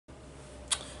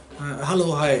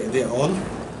Hello, hi there all.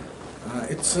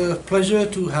 It's a pleasure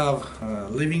to have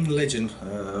living legend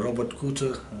Robert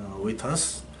Cooter with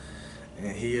us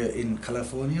here in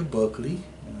California, Berkeley.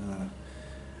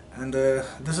 And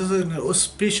this is a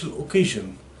special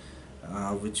occasion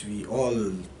which we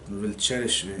all will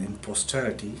cherish in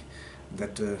posterity,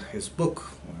 that his book,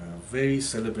 a very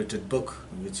celebrated book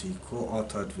which he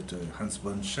co-authored with Hans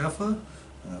Bernd Schaeffer,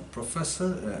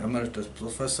 professor, emeritus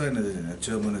professor and a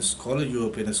German scholar,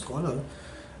 European scholar,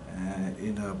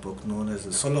 in a book known as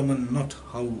the Solomon Knot,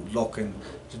 How Law Can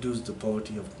Reduce the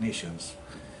Poverty of Nations.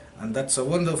 And that's a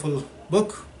wonderful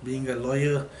book. Being a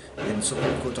lawyer in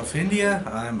Supreme Court of India,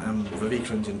 I'm Vivek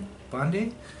Ranjan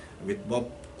Pandey with Bob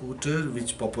Cooter,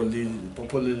 which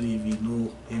popularly we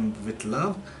know him with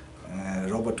love,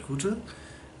 Robert Cooter.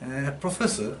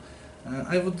 Professor,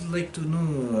 I would like to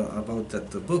know about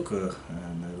that book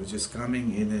which is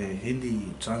coming in a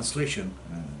Hindi translation,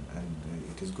 and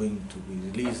it is going to be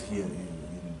released here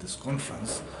in this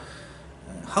conference.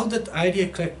 How that idea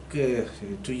cracked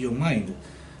to your mind?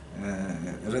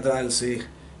 Rather, I'll say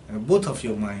both of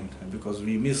your mind, because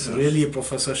we miss really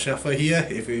Professor Schaeffer here.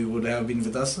 If he would have been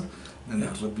with us, then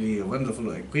it would be a wonderful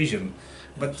equation.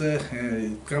 But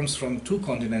it comes from two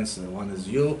continents. One is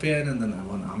European and then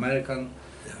one American.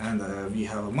 And we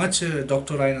have much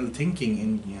doctrinal thinking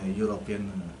in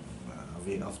European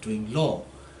way of doing law,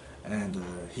 and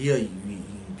here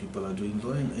people are doing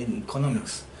law in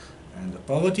economics. And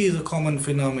poverty is a common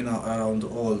phenomenon around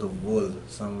all the world.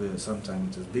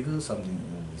 Sometimes it is bigger, something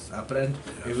is apparent,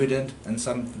 evident, and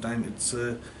sometimes it's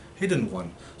a hidden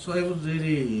one. So I would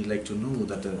really like to know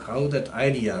that how that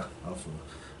idea of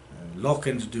law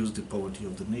can reduce the poverty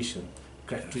of the nation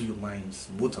cracked to your minds,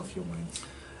 both of your minds.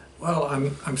 Well,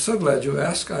 I'm so glad you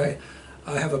asked. I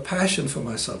have a passion for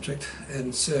my subject,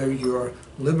 and so you're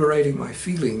liberating my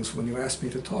feelings when you ask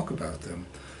me to talk about them.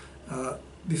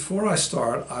 Before I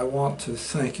start, I want to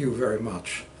thank you very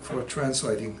much for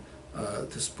translating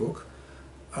this book.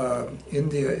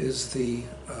 India is the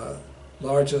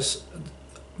largest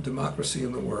democracy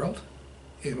in the world,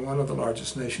 in one of the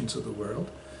largest nations of the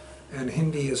world, and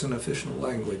Hindi is an official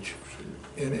language.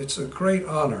 And it's a great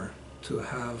honor to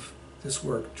have this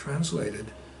work translated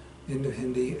into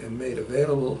Hindi and made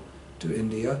available to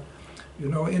India. You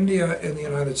know, India and the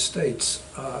United States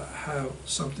have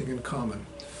something in common.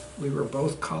 We were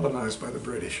both colonized by the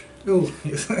British. Oh,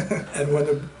 yes. And when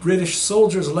the British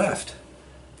soldiers left,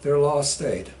 their law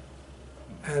stayed.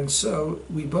 And so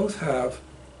we both have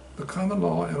the common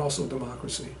law and also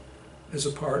democracy as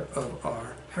a part of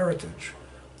our heritage.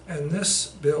 And this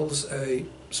builds a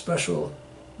special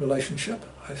relationship,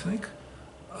 I think,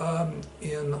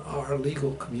 in our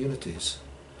legal communities.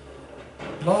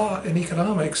 Law and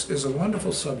economics is a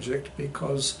wonderful subject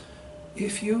because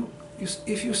if you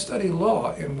study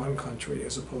law in one country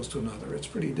as opposed to another, it's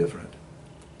pretty different.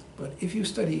 But if you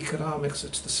study economics,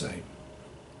 it's the same.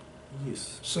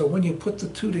 Yes. So when you put the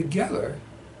two together,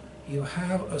 you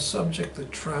have a subject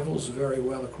that travels very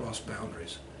well across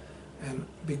boundaries. And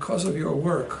because of your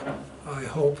work, I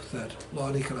hope that law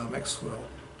and economics will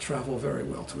travel very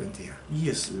well to India.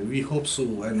 Yes, we hope so,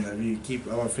 and we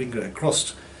keep our finger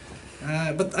crossed.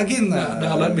 But again,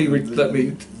 now let me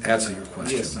answer your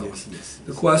question. Yes.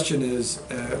 The question is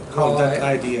how that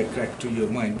idea cracked to your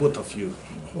mind, both of you.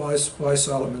 Why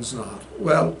Solomon's Knot?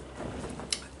 Well,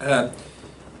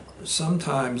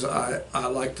 sometimes I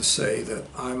like to say that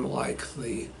I'm like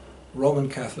the Roman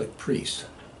Catholic priest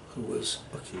who was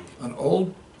an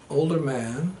older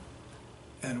man.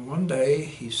 And one day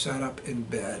he sat up in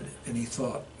bed and he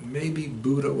thought, maybe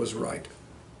Buddha was right.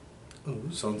 Oh,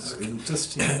 sounds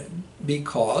interesting.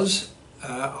 Because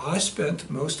I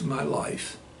spent most of my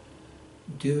life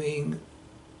doing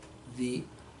the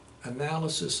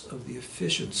analysis of the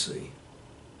efficiency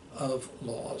of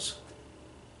laws.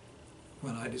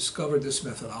 When I discovered this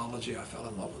methodology, I fell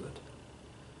in love with it.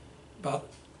 But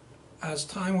as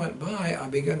time went by, I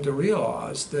began to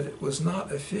realize that it was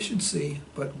not efficiency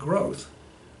but growth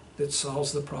that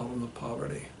solves the problem of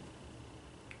poverty.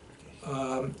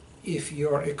 If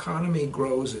your economy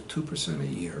grows at 2% a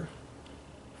year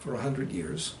for 100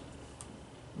 years,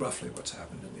 roughly what's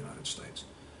happened in the United States,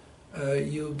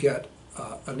 you get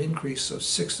an increase of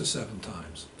 6 to 7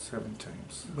 times. 7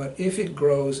 times. But if it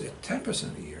grows at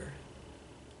 10% a year,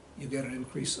 you get an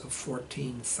increase of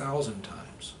 14,000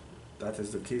 times. That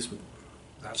is the case with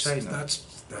China.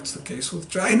 That's the case with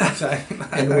China.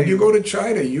 And when you go to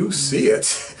China, you see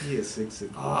it. Yes,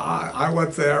 exactly. I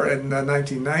went there in the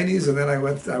 1990s, and then I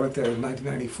went there in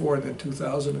 1994, and then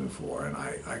 2004, and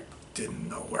I didn't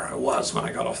know where I was when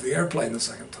I got off the airplane the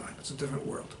second time. It's a different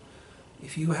world.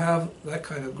 If you have that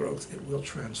kind of growth, it will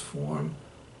transform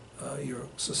your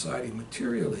society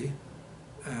materially,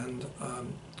 and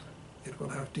it will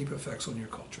have deep effects on your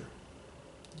culture.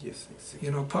 Yes, exactly.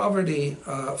 You know, poverty,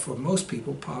 for most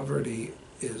people, poverty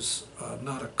is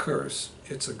not a curse,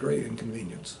 it's a great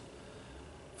inconvenience.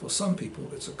 For some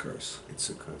people, it's a curse. It's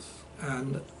a curse.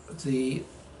 And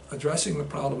addressing the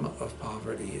problem of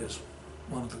poverty is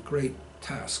one of the great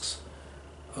tasks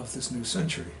of this new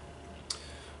century.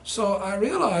 So I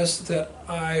realized that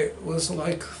I was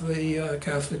like the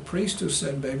Catholic priest who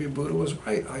said Baby Buddha was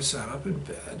right. I sat up in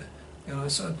bed and I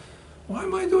said, why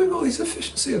am I doing all these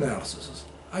efficiency analyses?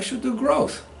 I should do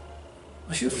growth.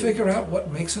 I should figure out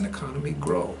what makes an economy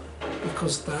grow,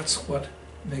 because that's what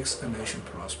makes a nation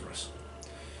prosperous.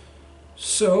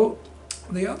 So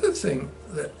the other thing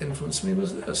that influenced me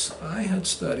was this. I had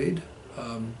studied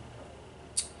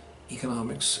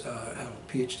economics, I have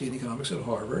a PhD in economics at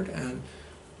Harvard, and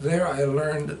there I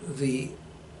learned the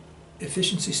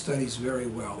efficiency studies very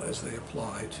well as they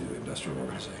apply to industrial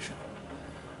organization.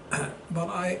 But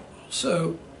I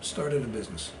also started a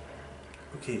business.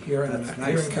 Okay, Here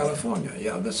nice. in California.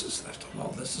 Yeah, this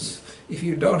is, if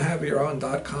you don't have your own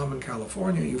 .com in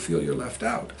California, you feel you're left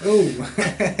out. Oh,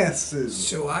 yes.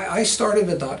 So I started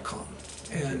a .com,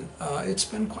 and it's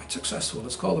been quite successful.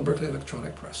 It's called the Berkeley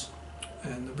Electronic Press.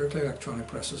 And the Berkeley Electronic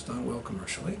Press has done well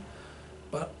commercially,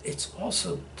 but it's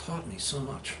also taught me so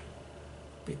much,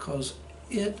 because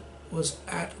it was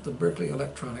at the Berkeley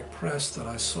Electronic Press that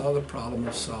I saw the problem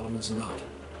of Solomon's knot.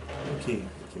 Okay.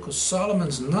 Because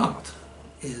Solomon's knot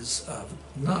is a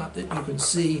knot that you can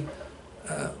see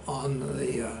on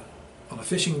a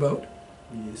fishing boat,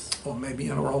 Yes. or maybe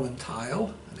in a Roman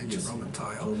tile, an ancient Yes. Roman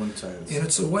tile. Roman tiles. And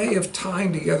it's a way of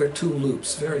tying together two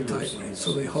loops very tightly,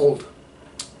 so they hold.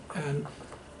 And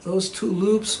those two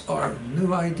loops are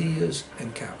new ideas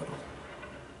and capital.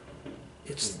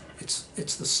 It's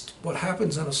what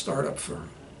happens in a startup firm.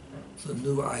 The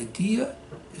new idea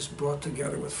is brought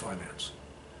together with finance.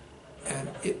 And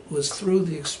it was through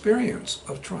the experience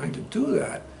of trying to do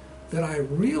that that I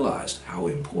realized how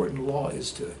important law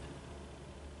is to it.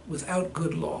 Without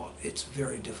good law, it's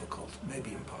very difficult,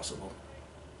 maybe impossible.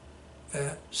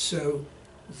 So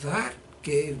that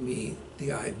gave me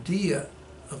the idea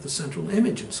of the central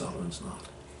image in Solomon's knot.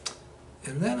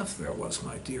 And then if there was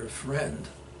my dear friend,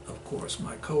 of course,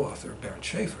 my co-author, Bernd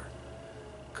Schaefer,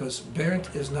 because Bernd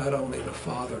is not only the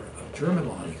father of German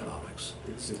law and economics,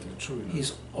 Exactly true.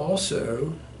 he's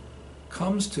also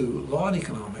comes to law and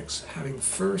economics having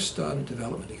first done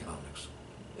development economics,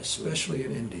 especially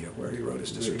in India, where he wrote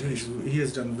his dissertation. He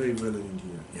has done very well in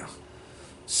India. Yeah.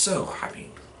 So, I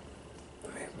mean,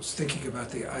 I was thinking about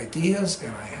the ideas,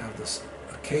 and I have this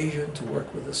occasion to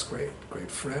work with this great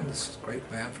friend, this great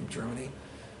man from Germany,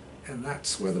 and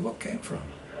that's where the book came from.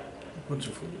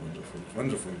 Wonderful, wonderful,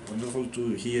 wonderful, wonderful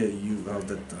to hear you have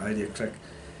that idea track.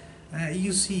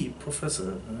 You see,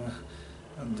 Professor,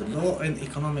 and the law and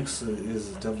economics is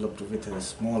developed with a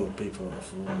small paper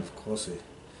of Roman Corsi.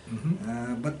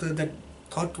 But that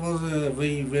thought was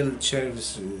very well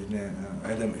cherished in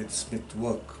Adam Smith's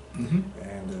work,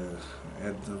 and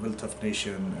at the Wealth of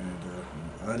Nation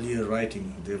and earlier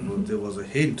writing, there was a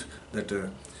hint that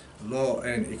law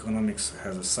and economics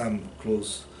has some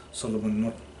close Solomon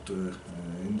knot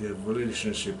in their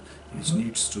relationship, which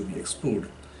needs to be explored.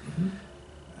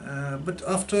 But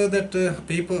after that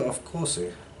paper of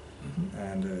Corsi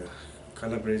and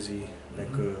Calabresi,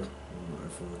 Becker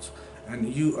efforts,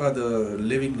 and you are the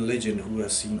living legend who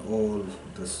has seen all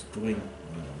this doing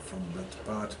from that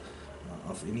part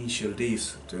of initial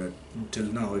days till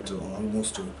now. It's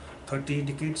almost 30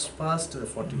 decades past,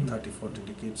 40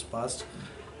 decades past.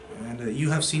 And you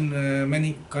have seen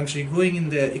many countries growing in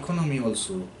their economy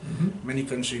also. Many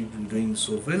countries doing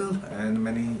so well, and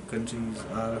many countries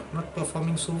are not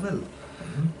performing so well.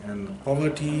 And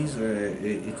poverty,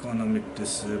 economic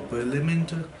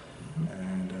disemployment,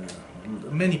 and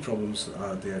many problems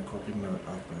are there cropping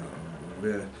up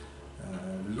where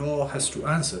law has to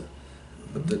answer.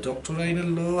 But the doctrinal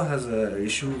law has an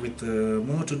issue with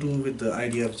more to do with the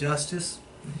idea of justice,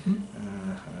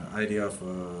 idea of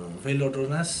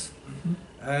well-orderness,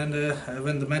 and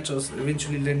when the matters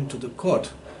eventually lend to the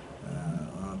court,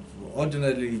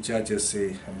 ordinarily judges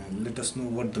say, let us know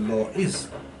what the law is.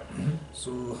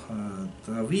 So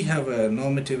we have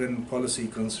normative and policy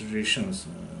considerations,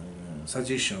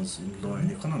 suggestions in law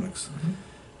and economics.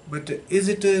 But is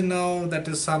it now that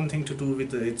is something to do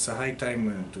with, it's a high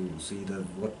time to see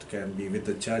what can be with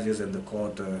the judges and the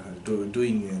court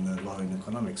doing in law and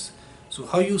economics. So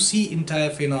how you see entire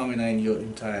phenomena in your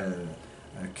entire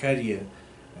career,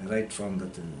 right from the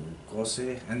course,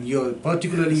 and you're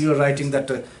writing that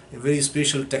a very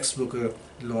special textbook,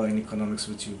 Law and Economics,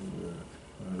 which you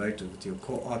write with your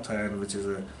co-author, and which is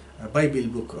a Bible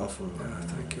book of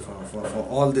thank you. for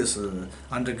all this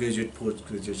undergraduate,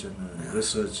 postgraduate, and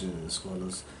research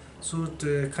scholars. So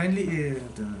kindly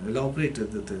elaborate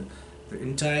the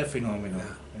entire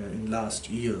phenomenon in last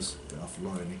years of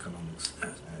law and economics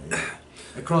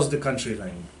across the country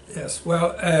line. Yes,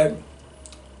 well,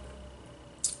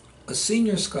 a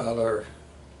senior scholar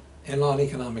in law and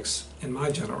economics in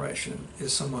my generation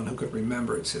is someone who could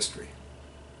remember its history.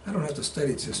 I don't have to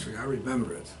study its history, I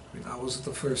remember it. I mean, I was at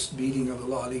the first meeting of the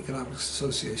Law and Economics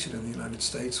Association in the United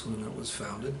States when it was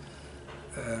founded.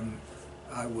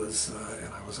 I was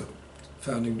a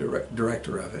founding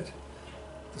director of it.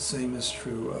 The same is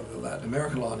true of the Latin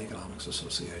American Law and Economics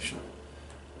Association.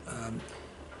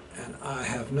 And I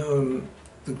have known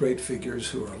the great figures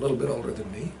who are a little bit older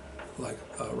than me, like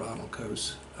Ronald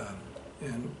Coase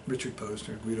and Richard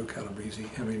Posner, Guido Calabrese,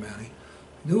 Henry Manny.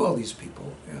 Knew all these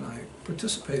people, and I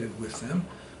participated with them.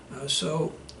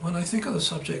 So when I think of the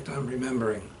subject, I'm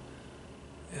remembering,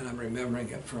 and I'm remembering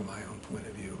it from my own point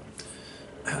of view.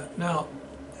 Now,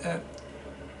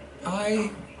 I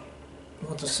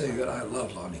want to say that I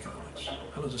love law and economics.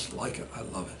 I don't just like it, I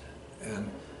love it.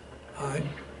 And I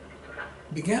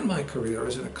began my career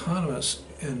as an economist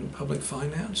in public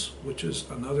finance, which is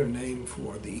another name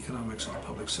for the economics of the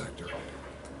public sector.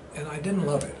 And I didn't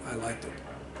love it, I liked it.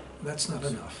 That's not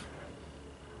enough.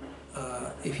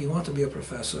 If you want to be a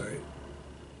professor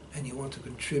and you want to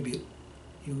contribute,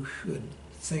 you should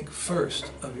think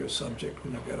first of your subject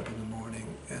when you get up in the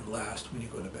morning and last when you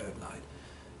go to bed at night.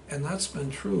 And that's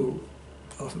been true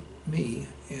of me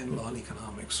in law and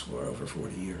economics for over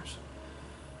 40 years.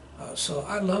 So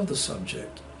I love the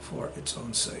subject for its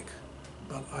own sake,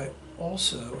 but I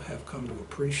also have come to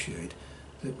appreciate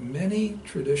that many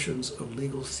traditions of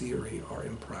legal theory are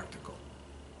impractical.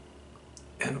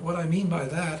 And what I mean by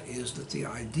that is that the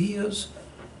ideas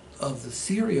of the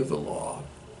theory of the law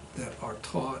that are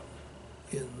taught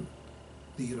in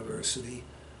the university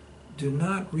do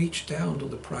not reach down to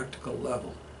the practical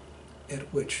level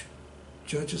at which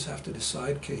judges have to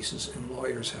decide cases and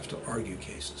lawyers have to argue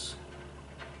cases.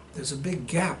 There's a big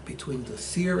gap between the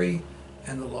theory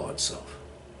and the law itself.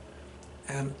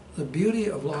 And the beauty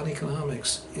of law and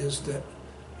economics is that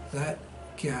that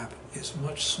gap is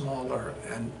much smaller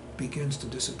and begins to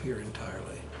disappear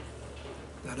entirely.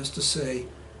 That is to say,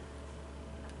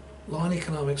 law and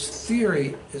economics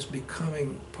theory is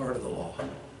becoming part of the law.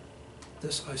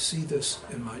 I see this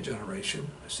in my generation.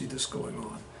 I see this going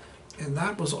on. And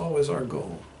that was always our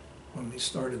goal when we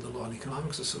started the Law and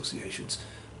Economics Associations.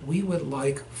 We would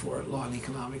like for law and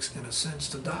economics, in a sense,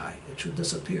 to die. It should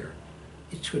disappear.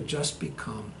 It should just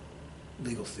become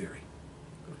legal theory.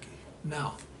 Okay.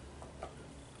 Now,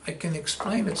 I can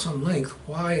explain at some length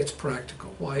why it's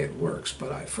practical, why it works,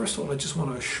 but first of all, I just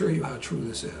want to assure you how true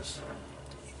this is.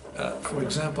 For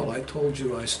example, I told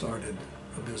you I started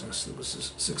a business that was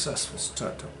a successful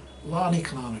startup. Law and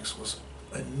economics was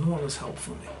an enormous help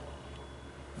for me.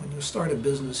 When you start a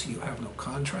business, you have no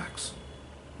contracts,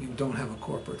 you don't have a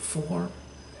corporate form,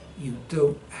 you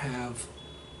don't have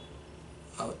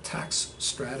a tax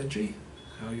strategy,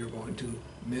 how you're going to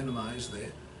minimize the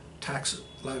tax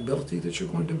liability that you're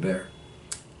going to bear.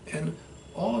 And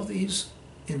all of these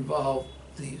involve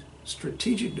the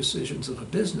strategic decisions of a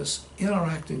business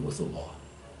interacting with the law,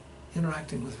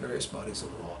 interacting with various bodies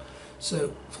of law.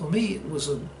 So for me, it was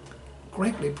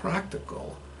greatly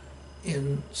practical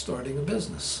in starting a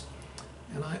business.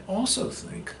 And I also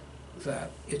think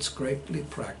that it's greatly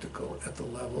practical at the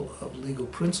level of legal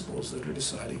principles that are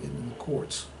deciding in the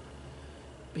courts.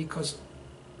 Because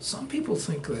some people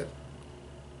think that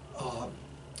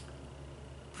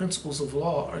principles of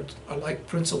law are like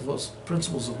principles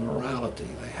of morality.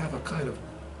 They have a kind of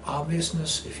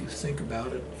obviousness. If you think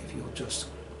about it, if you'll just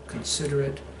consider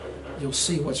it, you'll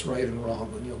see what's right and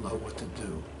wrong and you'll know what to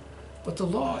do. But the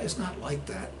law is not like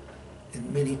that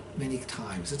in many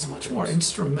times. It's much more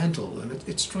instrumental, and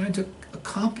it's trying to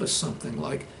accomplish something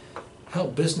like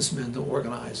help businessmen to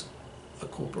organize a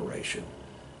corporation,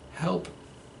 help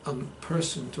a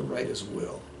person to write his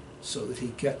will so that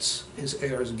his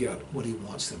heirs get what he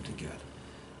wants them to get,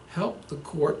 help the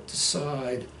court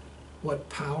decide what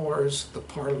powers the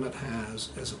parliament has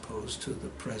as opposed to the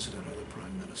president or the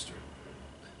prime minister.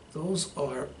 Those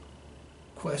are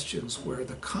questions where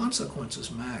the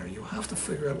consequences matter. You have to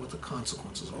figure out what the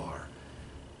consequences are.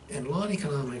 And law and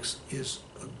economics is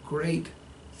a great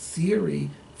theory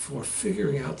for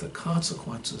figuring out the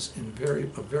consequences in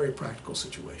very practical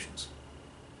situations.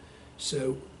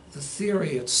 So the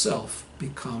theory itself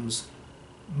becomes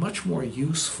much more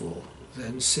useful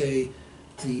than, say,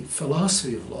 the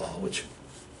philosophy of law, which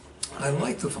I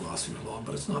like the philosophy of law,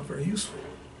 but it's not very useful.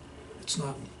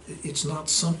 It's not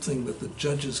something that the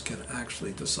judges can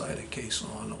actually decide a case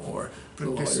on, or the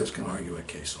lawyers can argue a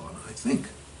case on. I think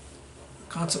the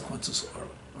consequences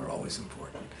are always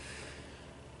important.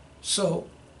 So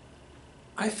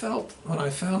I felt when I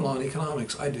found law and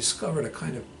economics, I discovered a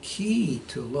kind of key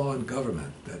to law and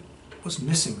government that was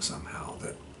missing somehow.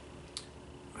 That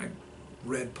I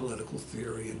read political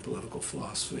theory and political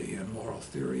philosophy and moral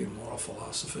theory and moral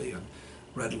philosophy and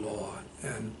read law,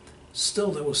 and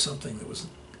still there was something that was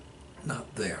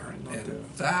not there.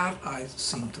 That I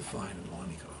seemed to find in law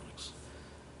and economics.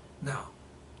 Now,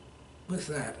 with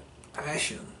that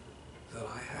passion that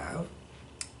I have,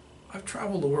 I've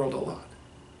traveled the world a lot.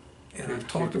 And I've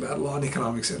talked about law and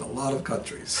economics in a lot of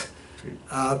countries.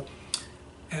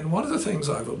 And one of the things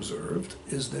I've observed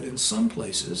is that in some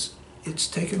places it's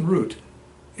taken root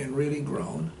and really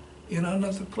grown, in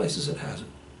other places it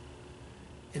hasn't.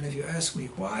 And if you ask me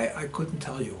why, I couldn't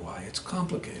tell you why. It's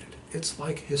complicated. It's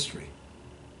like history.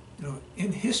 You know,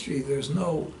 in history there's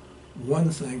no one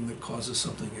thing that causes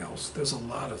something else. There's a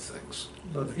lot of things.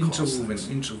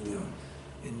 Interwoven.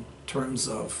 In terms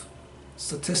of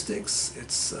statistics,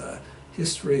 it's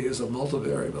history is a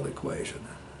multivariable equation,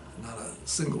 not a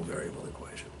single variable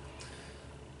equation.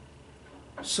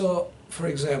 So, for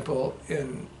example,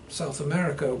 in South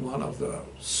America, one of the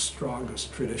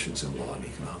strongest traditions in law and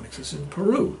economics is in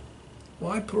Peru.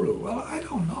 Why Peru? Well, I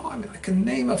don't know. I mean, I can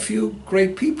name a few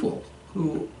great people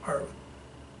who are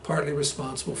partly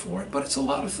responsible for it, but it's a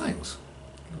lot of things.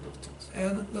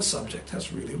 And the subject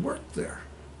has really worked there.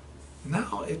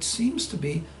 Now it seems to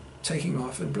be taking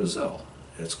off in Brazil.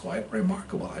 It's quite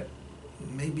remarkable. I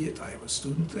have a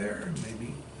student there, and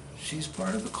maybe she's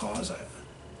part of the cause.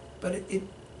 But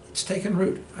it's taken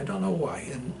root. I don't know why.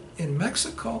 In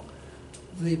Mexico,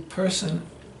 the person,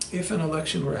 if an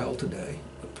election were held today,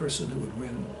 the person who would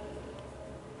win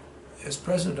as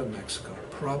president of Mexico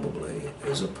probably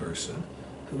is a person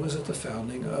who was at the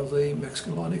founding of the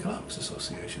Mexican Law and Economics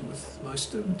Association with my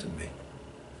student and me.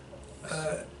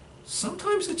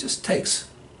 Sometimes it just takes.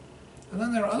 And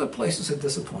then there are other places that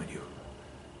disappoint you.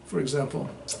 For example,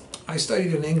 I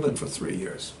studied in England for 3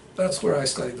 years. That's where I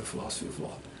studied the philosophy of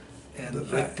law. And the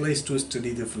right place to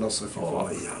study the philosophy of law.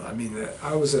 Oh, yeah. I mean,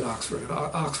 I was at Oxford.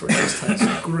 Oxford just has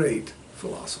great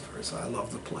philosophers. I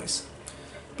love the place.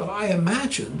 But I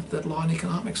imagined that law and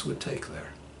economics would take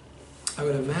there. I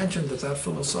would imagine that that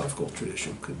philosophical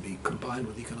tradition could be combined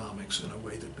with economics in a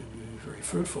way that would be very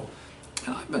fruitful.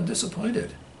 And I've been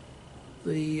disappointed.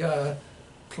 The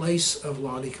place of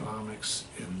law and economics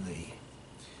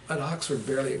at Oxford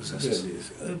barely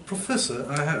exists. Professor,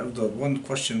 I have one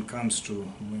question comes to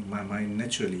my mind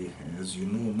naturally, as you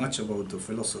know much about the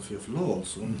philosophy of law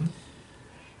also.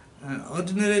 Mm-hmm.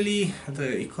 Ordinarily,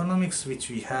 the economics which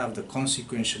we have, the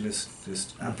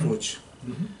consequentialist approach,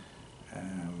 mm-hmm.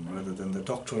 Rather than the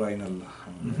doctrinal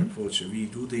mm-hmm. approach, we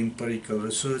do the empirical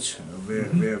research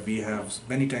where we have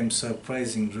many times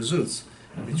surprising results,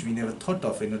 mm-hmm. which we never thought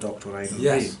of in a doctrinal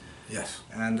way. Yes.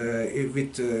 And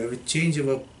with change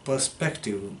our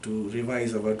perspective to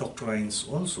revise our doctrines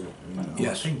also in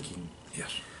our thinking.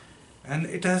 Yes. And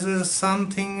it has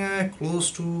something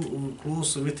close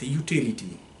with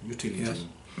utility. Yes.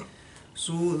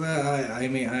 So I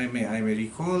may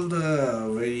recall the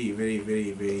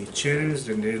very cherished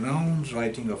and renowned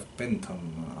writing of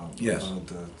Bentham about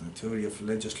the theory of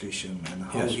legislation and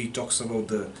how he talks about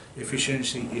the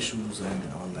efficiency issues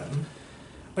and all that. Mm-hmm.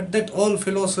 But that all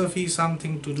philosophy is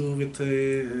something to do with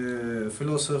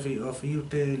philosophy of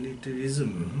utilitarianism.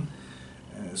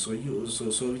 Mm-hmm.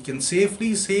 So we can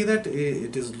safely say that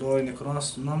it is law and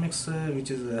economics which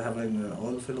is having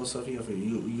all philosophy of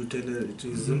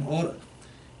utilitarianism, mm-hmm. or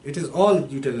it is all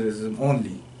utilitarianism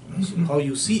only. Mm-hmm. So how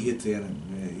you see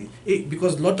it,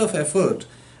 because lot of effort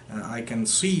I can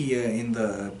see in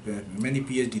the many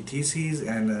PhD theses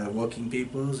and working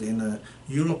papers in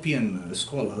European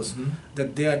scholars, mm-hmm.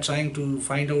 that they are trying to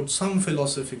find out some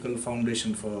philosophical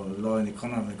foundation for law and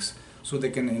economics, so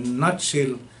they can in a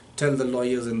nutshell tell the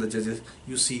lawyers and the judges,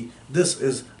 you see, this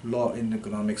is law and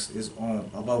economics is all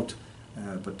about.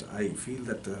 But I feel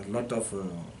that a lot of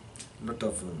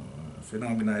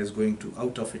phenomena is going to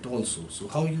out of it also. So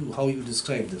how you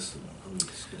describe this?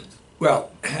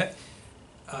 Well.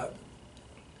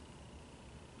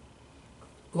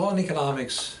 Law and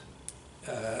economics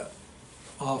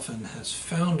often has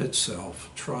found itself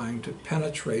trying to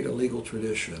penetrate a legal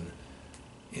tradition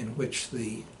in which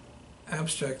the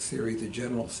abstract theory, the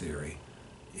general theory,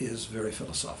 is very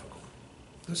philosophical.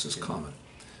 This is Yeah. common.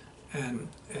 And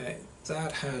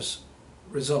that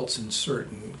results in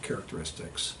certain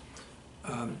characteristics.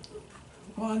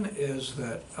 One is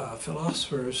that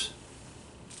philosophers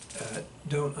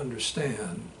don't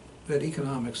understand that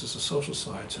economics is a social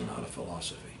science and not a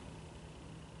philosophy.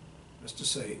 That's to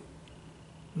say,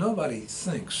 nobody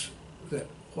thinks that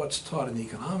what's taught in the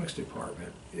economics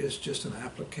department is just an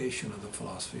application of the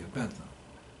philosophy of Bentham.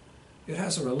 It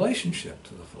has a relationship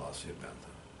to the philosophy of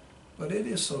Bentham, but it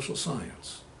is social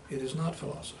science. It is not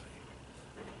philosophy.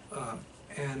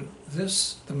 And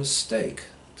the mistake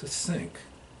to think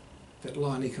that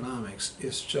law and economics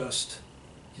is just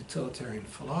utilitarian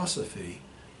philosophy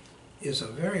is a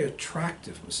very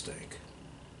attractive mistake,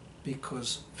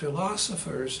 because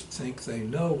philosophers think they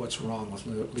know what's wrong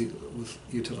with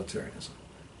utilitarianism.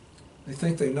 They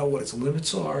think they know what its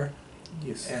limits are,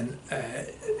 Yes. and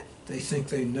they think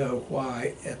they know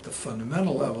why, at the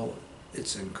fundamental level,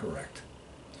 it's incorrect.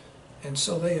 And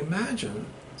so they imagine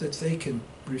that they can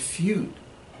refute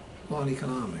law and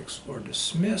economics or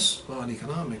dismiss law and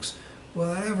economics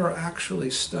without ever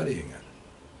actually studying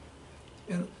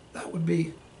it. And that would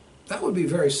be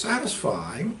very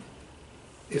satisfying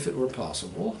if it were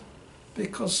possible,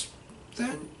 because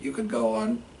then you could go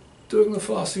on doing the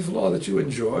philosophy of law that you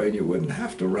enjoy and you wouldn't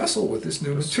have to wrestle with this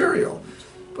new material.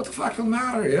 But the fact of the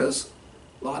matter is,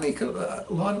 law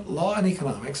and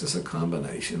economics is a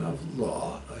combination of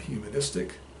law, a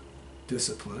humanistic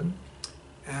discipline,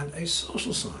 and a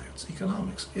social science,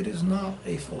 economics. It is not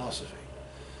a philosophy.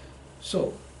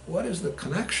 So what is the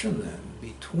connection then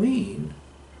between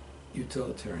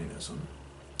utilitarianism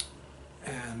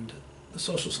and the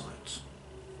social science?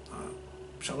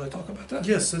 Shall I talk about that?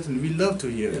 Yes, certainly. We love to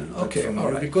hear that Okay, from all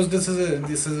you, right. because this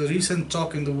is a recent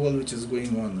talk in the world which is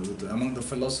going on among the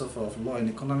philosophers of law and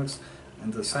economics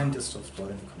and the scientists of law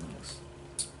and economics.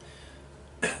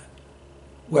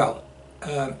 Well,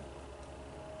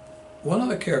 one of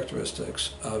the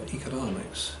characteristics of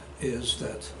economics is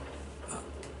that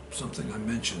something I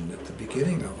mentioned at the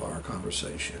beginning of our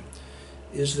conversation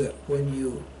is that when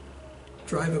you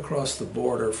drive across the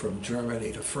border from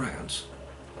Germany to France,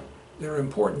 there are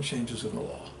important changes in the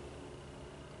law.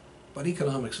 But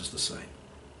economics is the same.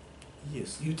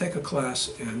 Yes. You take a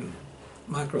class in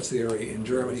microtheory in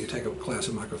Germany, you take a class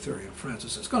in microtheory in France,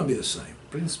 it's going to be the same.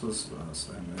 Principles are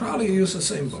same. Probably you use the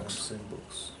same books. Same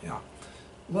books. Yeah.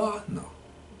 Law, no.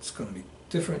 It's going to be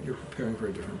different. You're preparing for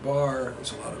a different bar.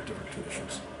 There's a lot of different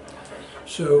traditions.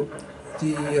 So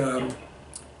the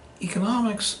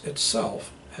economics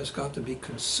itself has got to be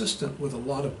consistent with a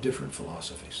lot of different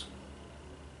philosophies.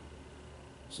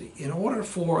 See, in order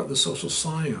for the social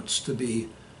science to be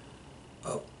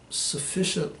a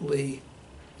sufficiently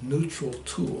neutral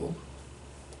tool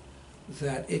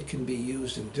that it can be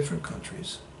used in different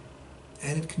countries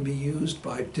and it can be used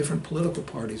by different political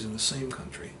parties in the same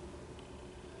country,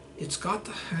 it's got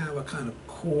to have a kind of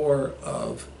core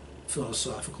of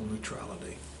philosophical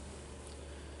neutrality.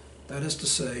 That is to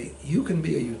say, you can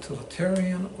be a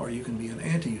utilitarian or you can be an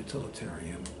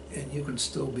anti-utilitarian, and you can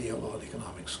still be a law and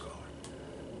economics scholar.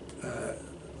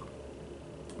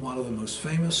 One of the most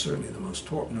famous, certainly the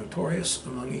most notorious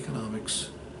among economics,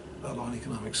 law and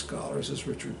economics scholars is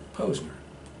Richard Posner,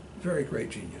 very great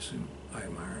genius whom I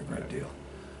admire a great deal.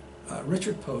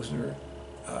 Richard Posner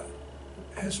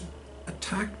has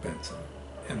attacked Bentham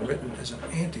and written as an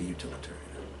anti-utilitarian.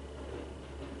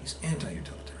 He's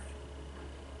anti-utilitarian.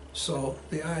 So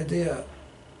the idea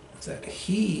that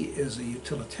he is a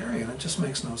utilitarian, it just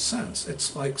makes no sense.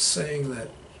 It's like saying that,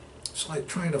 it's like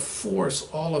trying to force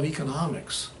all of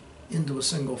economics into a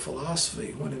single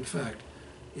philosophy, when in fact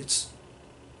it's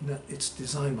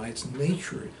designed by its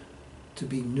nature to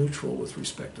be neutral with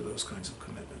respect to those kinds of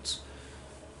commitments.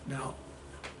 Now,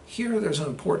 here there's an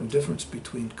important difference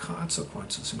between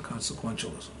consequences and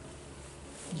consequentialism.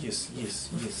 Yes, yes,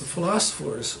 The yes.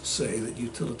 philosophers say that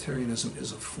utilitarianism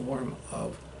is a form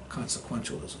of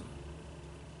consequentialism.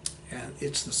 And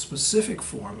it's the specific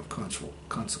form of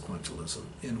consequentialism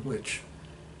in which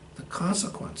the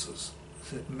consequences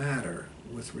that matter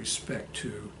with respect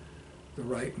to the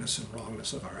rightness and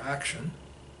wrongness of our action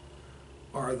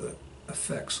are the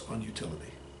effects on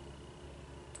utility.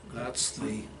 That's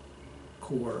the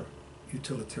core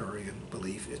utilitarian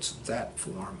belief. It's that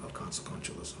form of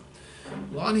consequentialism.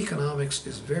 Law and economics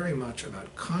is very much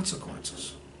about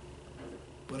consequences,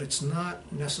 but it's not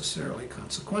necessarily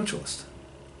consequentialist.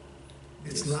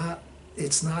 It's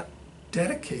not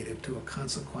dedicated to a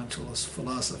consequentialist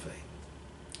philosophy.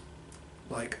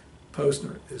 Like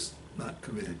Posner is not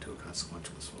committed to a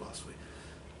consequentialist philosophy.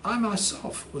 I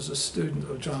myself was a student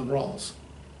of John Rawls,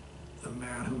 a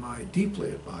man whom I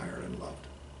deeply admired and loved.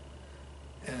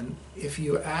 And if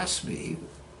you ask me,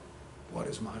 what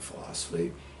is my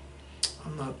philosophy?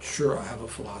 I'm not sure I have a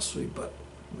philosophy, but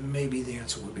maybe the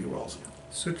answer would be Rawlsian.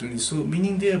 Certainly. So,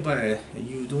 meaning thereby,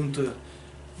 you don't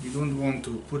want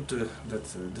to put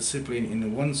that discipline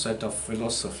in one set of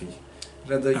philosophy.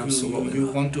 Rather,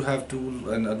 you want to have tool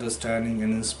and understanding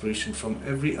and inspiration from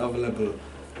every available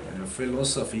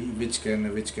philosophy, which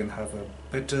can have a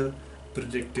better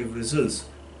predictive results,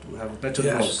 to have better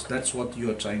laws. That's what you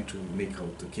are trying to make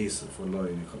out the case for law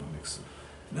in economics.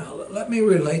 Now, let me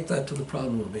relate that to the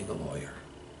problem of being a lawyer.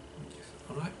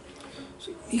 All right?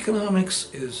 So economics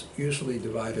is usually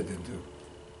divided into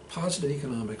positive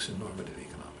economics and normative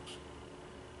economics.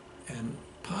 And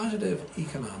positive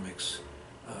economics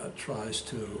tries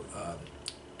to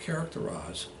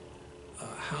characterize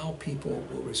how people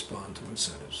will respond to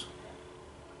incentives.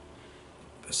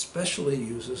 Especially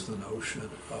uses the notion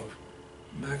of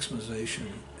maximization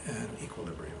and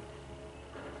equilibrium.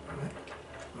 All right?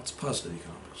 That's positive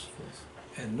economics. Yes.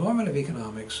 And normative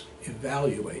economics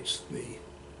evaluates the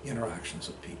interactions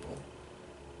of people.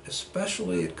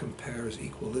 Especially it compares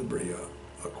equilibria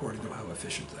according to how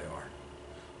efficient they are.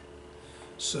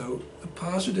 So the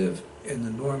positive and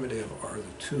the normative are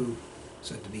the two,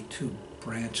 said to be two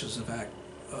branches of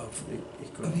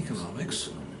economics.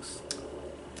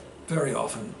 Very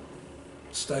often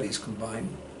studies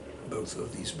combine both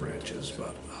of these branches,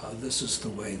 but this is the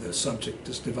way the subject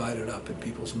is divided up in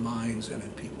people's minds and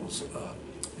in people's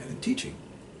and in teaching.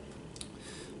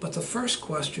 But the first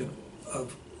question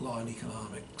of law and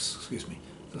economics,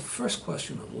 the first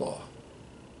question of law,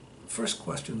 the first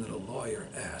question that a lawyer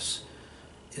asks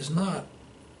is not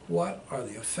what are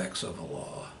the effects of a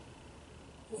law,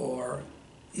 or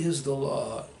is the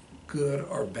law good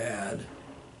or bad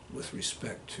with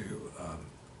respect to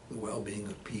the well-being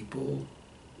of people.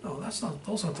 No,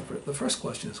 those aren't the first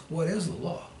question is, what is the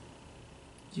law?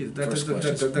 Yeah, what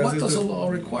does the law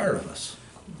require of us?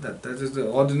 That is the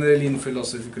ordinarily in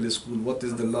philosophical school, what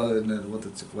is the law and what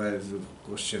it requires, the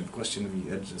question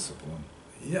we address upon.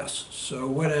 Yes, so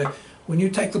when you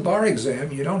take the bar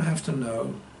exam, you don't have to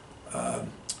know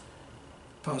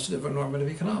positive or normative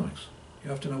economics. You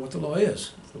have to know what the law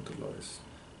is. What the law is.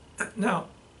 Now,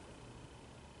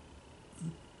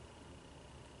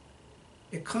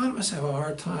 economists have a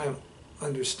hard time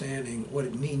understanding what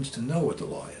it means to know what the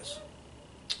law is.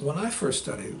 When I first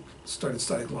started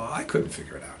studying law, I couldn't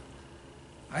figure it out.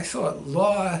 I thought,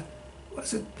 law, what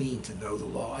does it mean to know the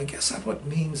law? I guess that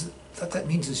means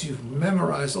is you've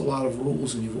memorized a lot of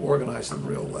rules and you've organized them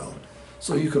real well,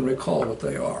 so you can recall what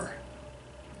they are.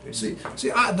 See,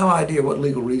 I had no idea what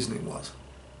legal reasoning was.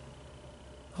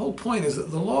 The whole point is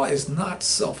that the law is not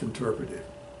self-interpretive.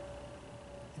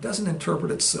 It doesn't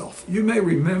interpret itself. You may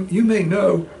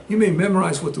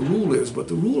memorize what the rule is, but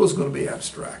the rule is going to be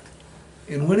abstract.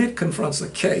 And when it confronts a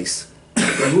case,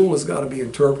 the rule has got to be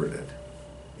interpreted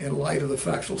in light of the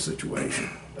factual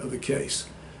situation of the case.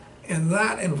 And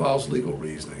that involves legal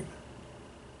reasoning.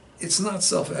 It's not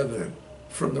self-evident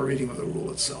from the reading of the rule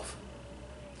itself.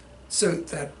 So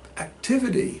that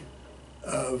activity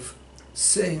of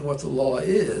saying what the law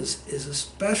is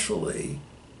especially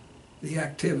the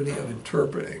activity of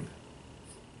interpreting.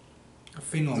 A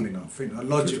phenomenon, a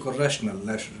logic or rational.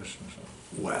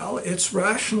 Well, it's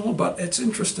rational, but it's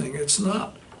interesting. It's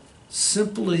not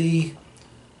simply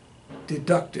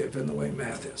deductive in the way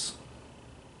math is.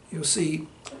 You see,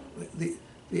 the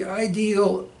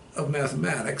ideal of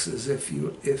mathematics is if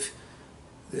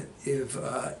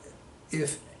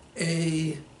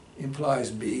A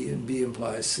implies B and B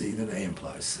implies C, then A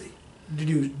implies C.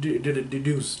 Deduce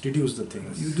the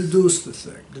things. You deduce the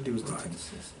thing. Deduce the things.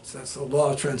 Yes. So that's the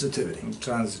law of transitivity.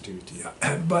 Transitivity.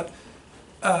 Yeah. But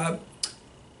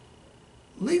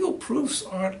legal proofs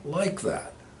aren't like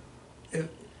that.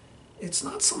 It's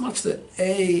not so much that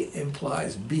A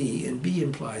implies B and B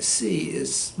implies C.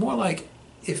 It's more like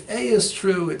if A is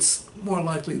true, it's more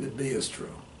likely that B is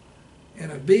true.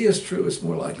 And if B is true, it's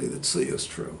more likely that C is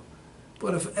true.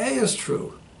 But if A is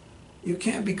true, you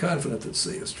can't be confident that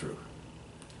C is true.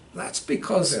 That's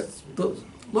because the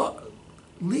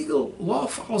legal law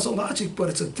follows a logic, but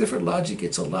it's a different logic.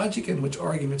 It's a logic in which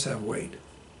arguments have weight.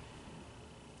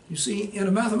 You see, in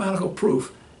a mathematical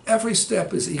proof, every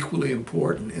step is equally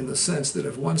important in the sense that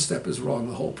if one step is wrong,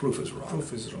 the whole proof is wrong.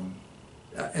 Proof is wrong.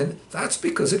 And that's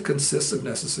because it consists of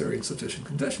necessary and sufficient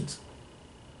conditions.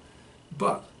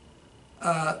 But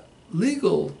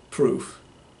legal proof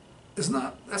that's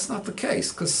not the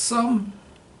case, because some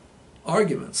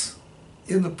arguments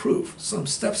in the proof, some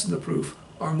steps in the proof,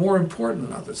 are more important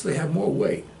than others. They have more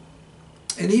weight.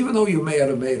 And even though you may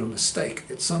have made a mistake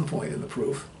at some point in the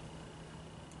proof,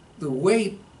 the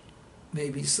weight may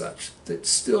be such that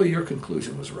still your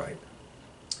conclusion was right.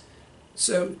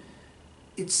 So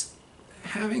it's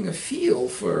having a feel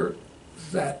for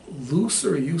that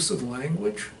looser use of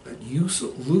language, that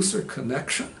looser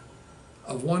connection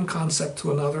of one concept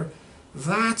to another.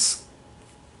 That's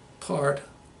the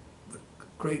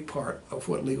great part of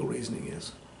what legal reasoning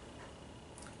is.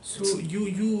 So you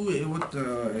would,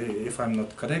 if I'm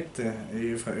not correct,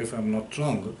 if I'm not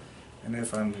wrong, and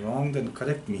if I'm wrong, then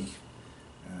correct me,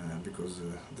 because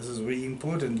this is very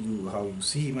important. How you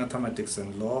see mathematics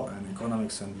and law and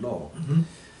economics and law.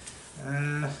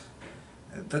 Mm-hmm.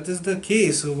 That is the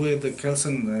case where the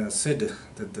Kelsen said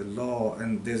that the law,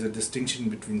 and there's a distinction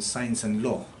between science and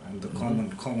law, and the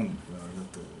Mm-hmm. common.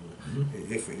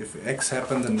 Mm-hmm. If X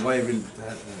happened, then Y will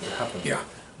happen. Yeah.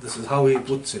 This is how he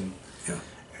puts in. Yeah.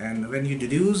 And when you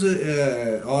deduce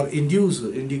or induce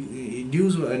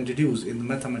and deduce in the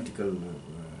mathematical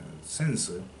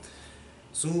sense,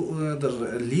 so the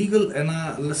legal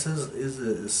analysis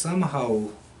is somehow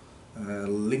a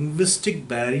linguistic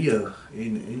barrier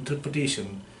in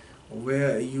interpretation,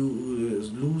 where you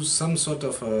lose some sort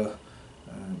of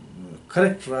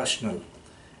correct rationale.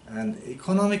 And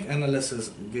economic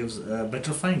analysis gives a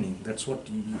better finding. That's what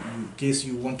case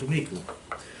you want to make.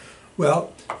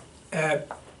 Well,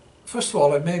 first of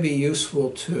all, it may be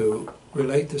useful to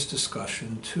relate this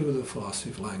discussion to the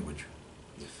philosophy of language.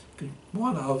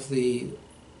 One of the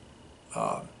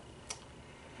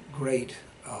great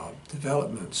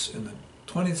developments in the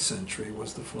 20th century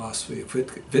was the philosophy of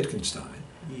Wittgenstein.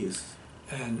 Yes.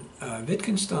 And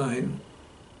Wittgenstein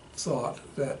thought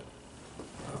that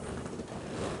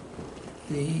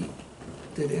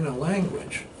that in a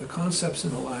language, the concepts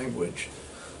in a language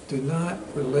do not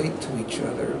relate to each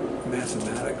other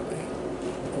mathematically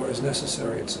or as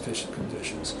necessary in sufficient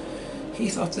conditions. He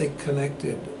thought they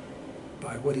connected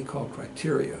by what he called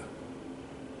criteria.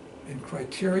 And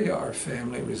criteria are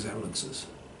family resemblances.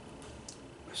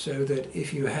 So that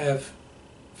if you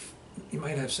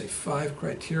might have, say, 5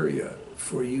 criteria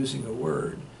for using a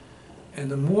word, and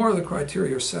the more the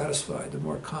criteria are satisfied, the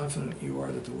more confident you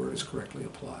are that the word is correctly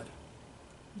applied.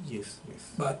 Yes,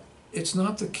 yes. But it's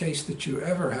not the case that you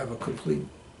ever have a complete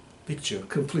Picture.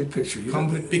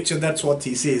 You Picture, that's what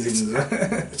he says.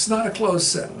 It's not a closed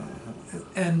set.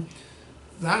 And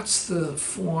that's the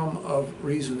form of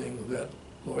reasoning that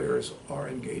lawyers are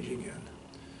engaging in.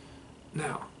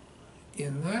 Now,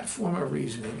 in that form of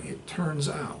reasoning, it turns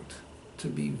out to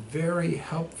be very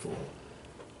helpful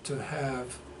to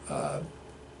have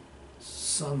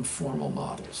some formal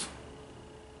models.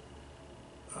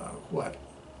 What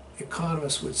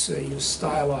economists would say, you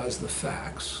stylize the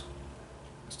facts.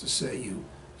 That's to say, you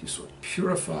sort of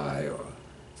purify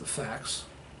the facts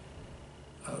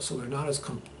so they're not as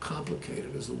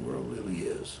complicated as the world really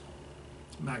is.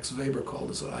 Max Weber called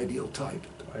this an ideal type.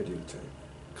 Ideal type.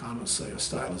 Economists say a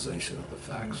stylization of the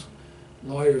facts.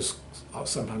 Lawyers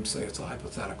sometimes say it's a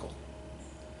hypothetical.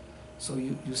 So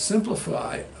you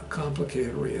simplify a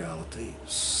complicated reality,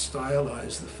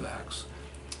 stylize the facts,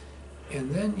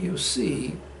 and then you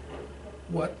see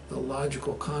what the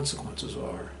logical consequences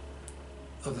are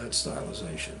of that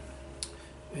stylization.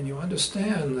 And you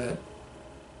understand that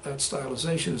that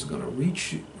stylization is going to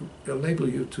enable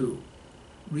you to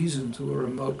reason to a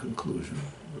remote conclusion.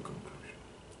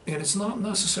 And it's not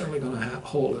necessarily going to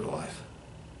hold in life,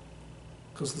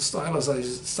 because the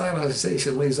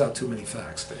stylization leaves out too many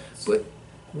facts. But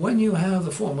when you have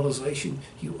the formalization,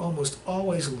 you almost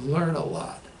always learn a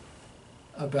lot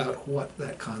about what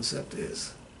that concept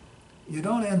is. You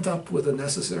don't end up with a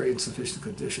necessary and sufficient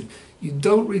condition. You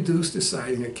don't reduce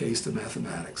deciding a case to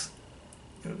mathematics.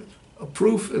 A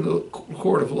proof in the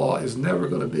court of law is never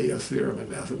going to be a theorem in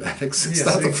mathematics. It's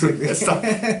not the proof.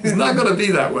 It's not going to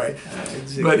be that way.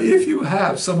 Exactly. But if you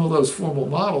have some of those formal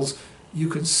models, you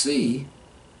can see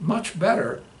much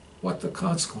better what the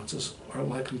consequences are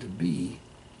likely to be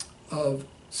of,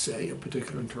 say, a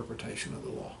particular interpretation of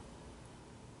the law.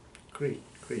 Great.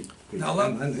 Now,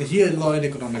 and here law and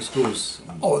economics goes.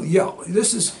 Oh, yeah.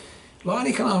 Law and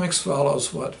economics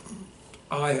follows what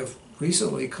I have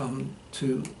recently come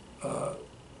to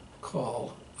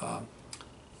call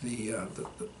the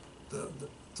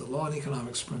law and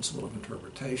economics principle of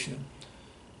interpretation,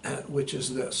 which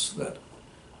is this, that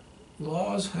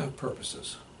laws have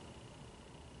purposes.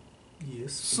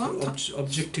 Yes.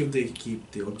 Objective they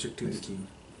keep. The objective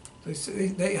they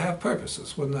keep. They have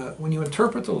purposes. When you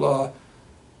interpret the law,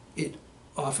 it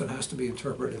often has to be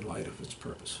interpreted in light of its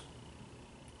purpose.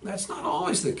 That's not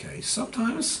always the case.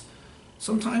 Sometimes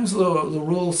the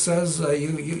rule says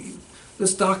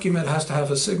this document has to have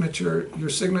a signature, your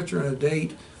signature and a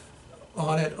date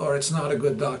on it or it's not a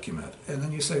good document. And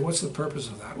then you say, what's the purpose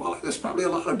of that? Well, there's probably a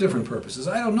lot of different purposes.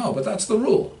 I don't know, but that's the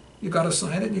rule. You got to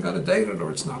sign it and you got to date it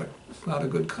or it's not a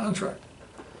good contract.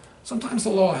 Sometimes the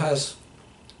law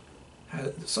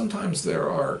sometimes there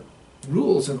are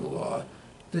rules in the law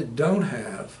that don't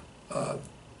have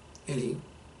any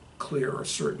clear or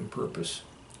certain purpose,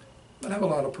 but have a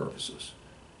lot of purposes.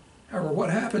 However, what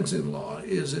happens in law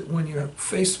is that when you're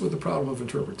faced with the problem of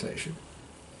interpretation,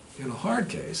 in a hard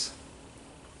case,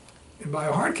 and by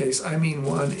a hard case I mean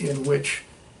one in which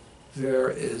there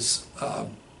is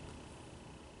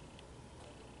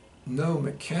no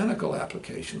mechanical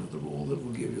application of the rule that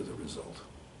will give you the result.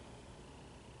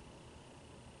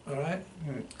 All right?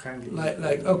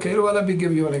 Like okay, well, let me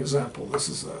give you an example. This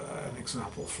is an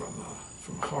example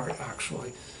from heart,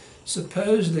 actually.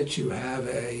 Suppose that you have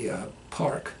a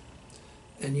park,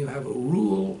 and you have a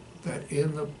rule that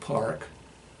in the park,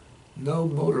 no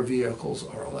motor vehicles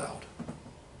are allowed.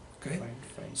 Okay? Fine.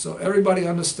 So everybody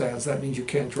understands that means you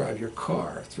can't drive your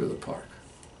car through the park.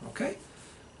 Okay?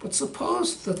 But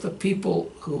suppose that the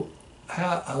people who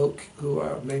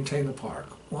maintain the park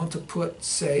want to put,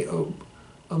 say,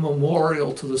 a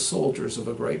memorial to the soldiers of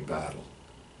a great battle.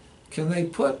 Can they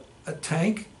put a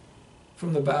tank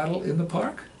from the battle in the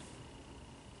park?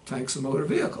 Tank's a motor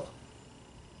vehicle,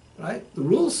 right? The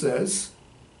rule says,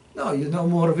 no, no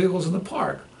motor vehicles in the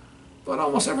park. But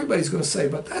almost everybody's going to say,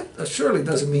 but that surely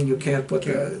doesn't mean you can't put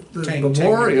the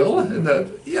memorial in the,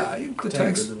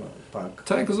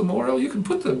 tank is a memorial, you can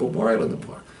put the memorial in the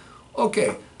park.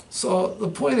 Okay, so the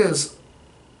point is,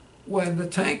 when the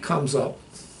tank comes up,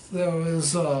 there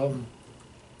is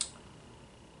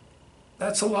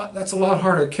that's a lot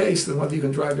harder case than whether you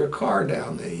can drive your car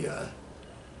down the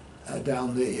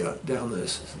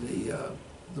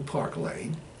park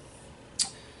lane.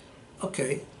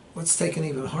 Okay, let's take an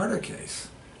even harder case.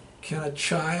 Can a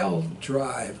child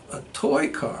drive a toy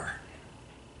car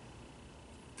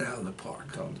down the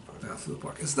park, down through the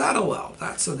park? Is that allowed?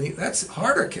 That's a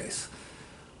harder case.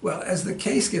 Well, as the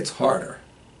case gets harder,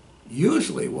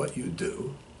 usually what you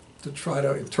do to try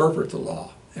to interpret the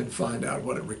law and find out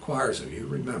what it requires of you,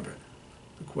 remember,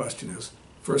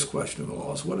 first question of the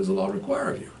law is, what does the law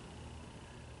require of you?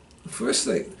 The first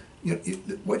thing,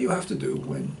 what you have to do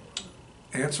when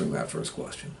answering that first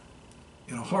question,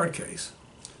 in a hard case,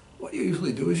 what you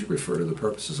usually do is you refer to the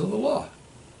purposes of the law.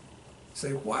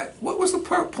 Say, what was the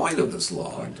point of this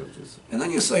law? And then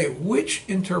you say, which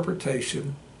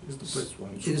interpretation is the best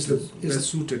one? Is the best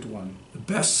suited one? The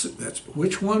best.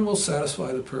 Which one will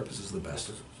satisfy the purposes the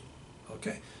best?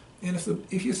 Okay. And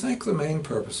if you think the main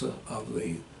purpose of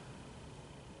the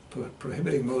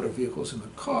prohibiting motor vehicles in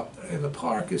the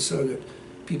park is so that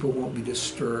people won't be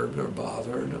disturbed or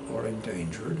bothered or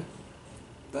endangered,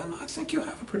 then I think you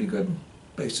have a pretty good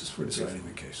basis for deciding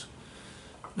the case.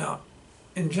 Now,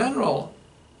 in general,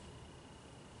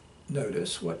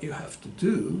 notice what you have to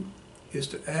do is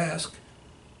to ask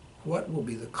what will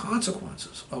be the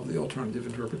consequences of the alternative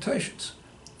interpretations.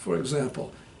 For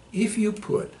example, if you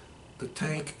put the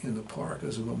tank in the park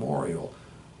as a memorial,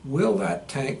 will that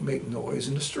tank make noise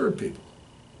and disturb people?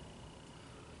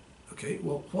 Okay,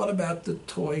 well, what about the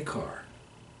toy car?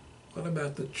 What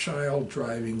about the child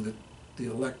driving the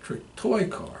electric toy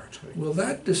car? Will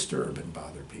that disturb and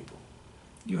bother people?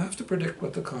 You have to predict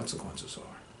what the consequences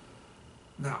are.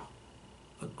 Now,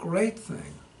 a great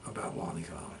thing about law and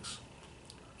economics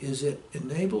is it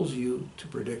enables you to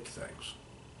predict things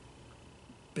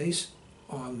based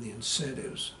on the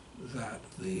incentives that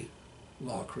the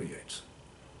law creates.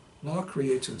 Law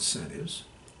creates incentives.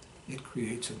 It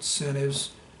creates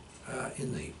incentives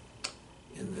in the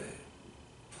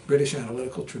British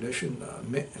analytical tradition.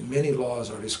 Many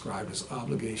laws are described as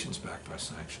obligations backed by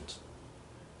sanctions.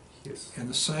 Yes. And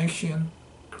the sanction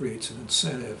creates an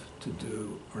incentive to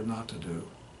do or not to do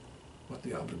what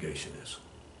the obligation is.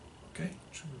 Okay?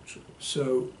 True.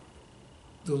 So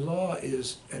the law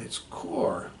is, at its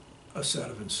core, a set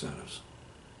of incentives.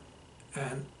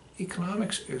 And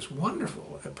economics is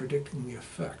wonderful at predicting the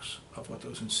effects of what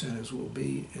those incentives will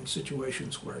be in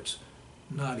situations where it's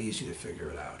not easy to figure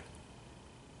it out.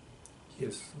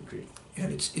 Yes, agreed.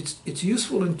 And it's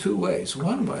useful in two ways.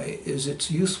 One way is it's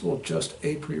useful just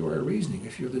a priori reasoning.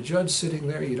 If you're the judge sitting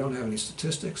there, you don't have any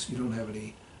statistics, you don't have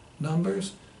any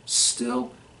numbers,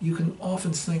 still you can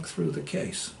often think through the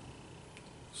case.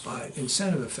 By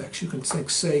incentive effects, you can think,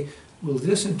 say, will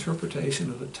this interpretation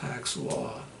of the tax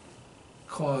law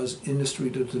cause industry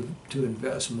to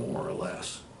invest more or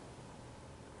less?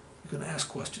 You can ask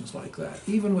questions like that,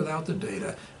 even without the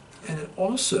data. And it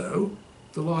also,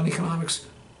 the law in economics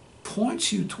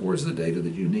points you towards the data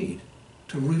that you need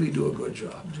to really do a good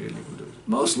job.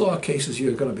 Most law cases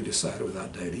you're going to be decided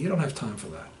without data. You don't have time for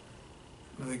that.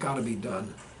 They got to be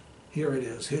done. Here it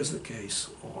is, here's the case,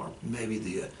 or maybe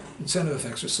the incentive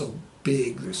effects are so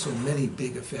big, there's so many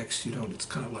big effects, it's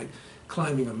kind of like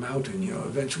climbing a mountain,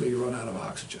 eventually you run out of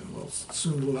oxygen. Well,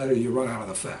 sooner or later you run out of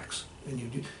the facts, and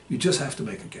you just have to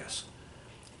make a guess.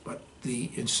 But the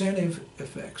incentive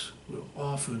effects will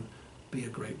often be a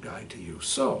great guide to you.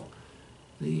 So,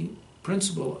 the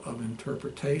principle of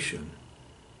interpretation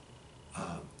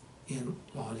in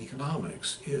law and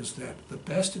economics is that the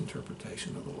best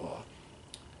interpretation of the law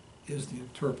is the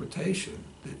interpretation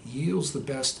that yields the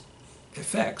best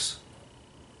effects,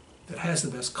 that has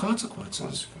the best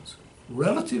consequences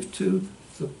relative to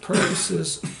the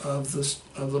purposes of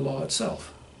the law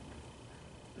itself.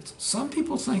 Some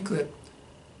people think that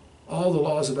all the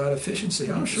law is about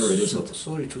efficiency. I'm sure it isn't.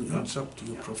 Sorry to interrupt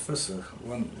you, Professor.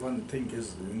 One thing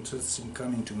is interesting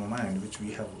coming to my mind, which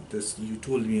we have this. You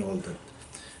told me all that.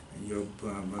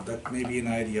 That may be an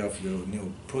idea of your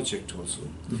new project also.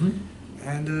 Mm-hmm.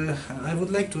 And I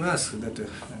would like to ask that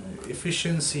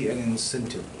efficiency and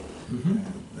incentive, mm-hmm.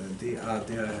 They are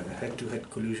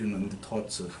head-to-head collusion on the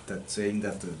thoughts that saying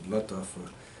that a lot of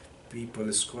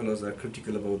people, scholars are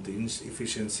critical about the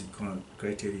efficiency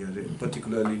criteria,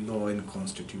 particularly law and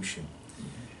constitution.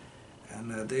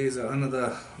 Mm-hmm. And there is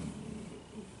another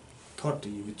thought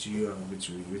which you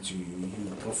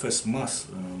profess much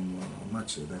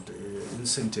that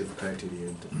incentive criteria.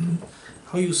 Mm-hmm.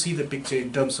 How you see the picture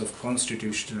in terms of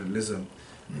constitutionalism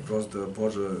across the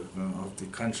border of the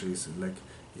countries, like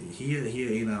here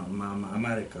in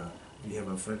America we have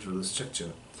a federal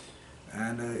structure,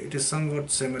 and it is somewhat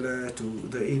similar to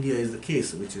the India is the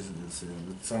case, which is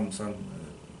with some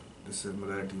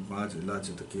dissimilarity,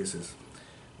 larger the cases.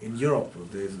 In Europe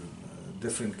there is a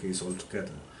different case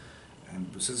altogether, and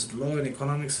since law and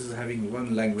economics is having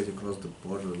one language across the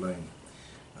border line,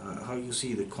 how you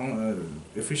see the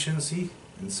efficiency,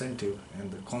 incentive,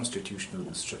 and the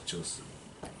constitutional structures?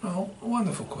 Oh, a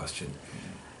wonderful question.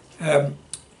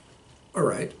 All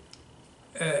right.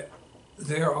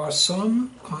 There are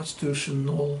some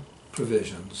constitutional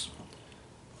provisions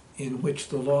in which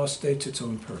the law states its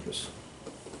own purpose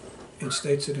and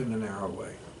states it in a narrow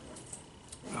way.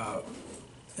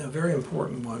 A very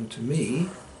important one to me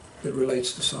that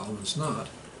relates to Solomon's Knot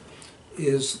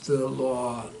is the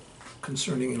law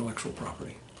concerning intellectual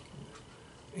property.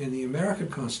 In the American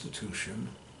Constitution,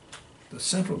 the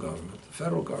central government, the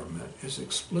federal government, is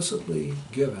explicitly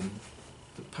given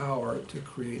the power to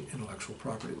create intellectual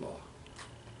property law.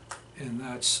 And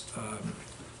that's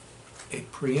a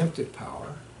preemptive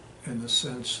power in the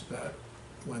sense that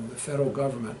when the federal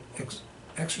government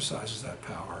exercises that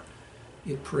power,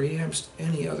 it preempts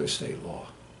any other state law.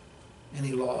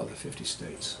 Any law of the 50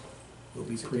 states will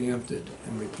be preempted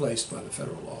and replaced by the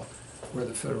federal law where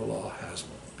the federal law has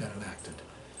been enacted.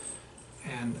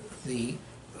 And the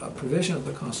provision of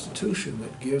the Constitution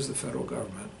that gives the federal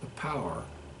government the power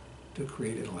to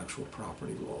create intellectual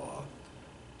property law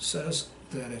says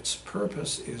that its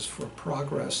purpose is for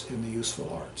progress in the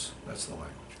useful arts. That's the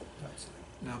language.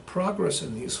 Now, progress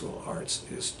in the useful arts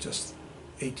is just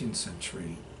 18th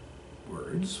century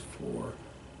words for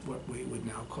what we would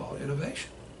now call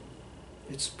innovation.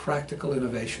 It's practical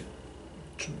innovation.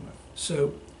 True enough.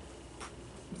 So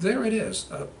there it is,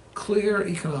 a clear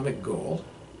economic goal,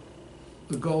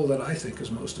 the goal that I think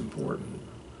is most important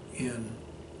in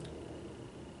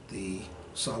the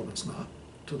Solomon's Knot,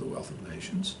 to the wealth of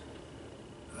nations,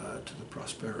 to the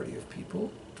prosperity of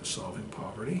people, to solving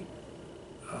poverty.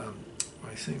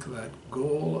 I think that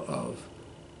goal of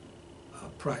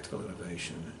practical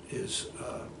innovation is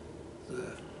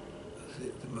the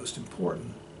most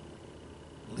important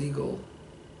legal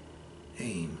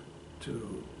aim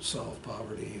to solve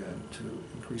poverty and to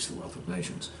increase the wealth of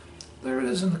nations. There it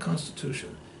is in the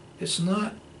Constitution. It's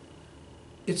not,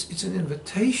 it's an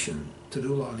invitation to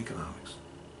do law and economics.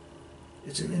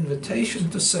 It's an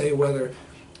invitation to say whether,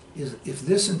 if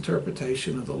this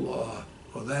interpretation of the law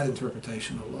or that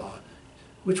interpretation of law,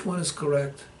 which one is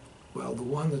correct? Well, the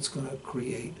one that's going to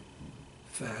create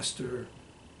faster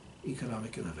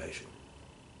economic innovation.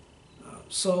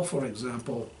 So, for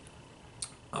example,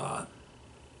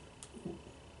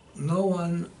 no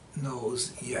one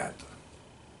knows yet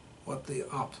what the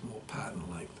optimal patent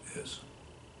length is.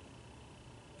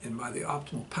 And by the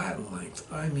optimal patent length,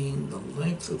 I mean the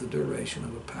length of the duration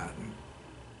of a patent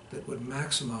that would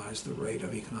maximize the rate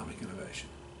of economic innovation.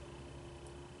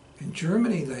 In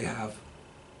Germany, they have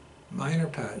minor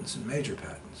patents and major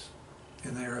patents,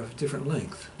 and they are of different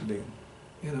length.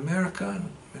 In America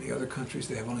and many other countries,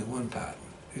 they have only one patent.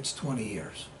 It's 20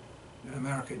 years. In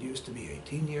America it used to be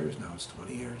 18 years, now it's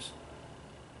 20 years.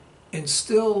 And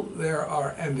still there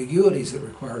are ambiguities that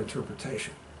require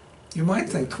interpretation. You might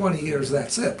think 20 years,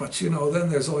 that's it, but you know, then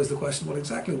there's always the question, well,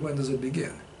 exactly when does it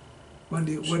begin? When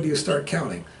do you start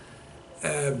counting?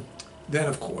 Then,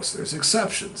 of course, there's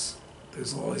exceptions.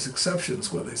 There's always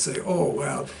exceptions where they say, oh,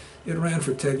 well, it ran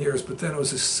for 10 years, but then it was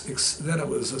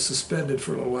suspended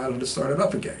for a little while and it started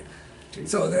up again.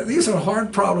 So these are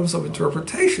hard problems of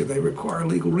interpretation. They require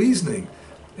legal reasoning.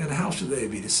 And how should they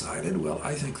be decided? Well,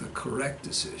 I think the correct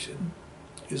decision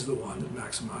is the one that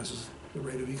maximizes the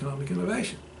rate of economic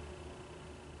innovation.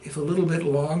 If a little bit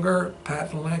longer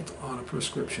patent length on a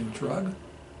prescription drug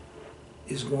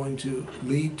is going to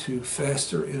lead to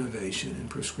faster innovation in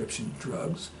prescription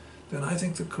drugs, then I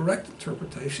think the correct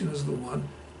interpretation is the one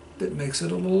that makes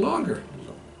it a little longer.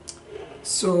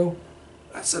 So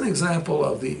that's an example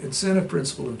of the incentive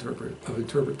principle of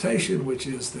interpretation, which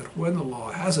is that when the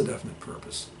law has a definite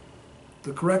purpose,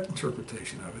 the correct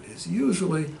interpretation of it is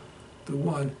usually the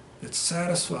one that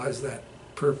satisfies that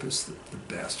purpose the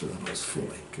best or the most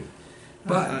fully.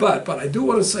 But I do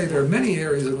want to say there are many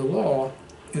areas in the law,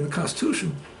 in the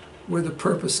Constitution, where the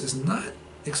purpose is not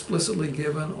explicitly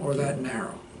given or that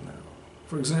narrow.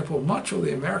 For example, much of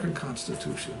the American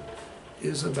Constitution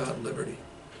is about liberty.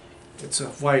 It's a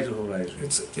wide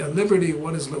horizon. Liberty,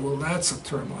 what is liberty? Well, that's a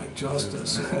term like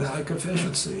justice, or like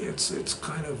efficiency. It's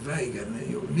kind of vague, and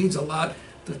it needs a lot,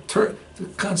 the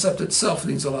concept itself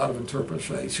needs a lot of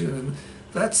interpretation, and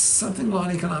that's something law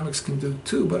and economics can do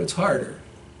too, but it's harder.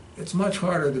 It's much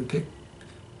harder than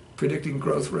predicting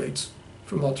growth rates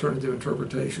from alternative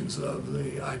interpretations of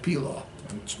the IP law.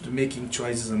 And making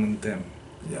choices among them.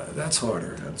 Yeah, that's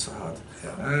harder. That's hard.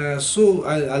 Yeah. So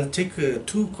I'll take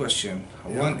two questions.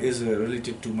 Yeah. One is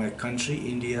related to my country,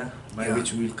 India, by Yeah.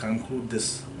 which we'll conclude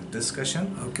this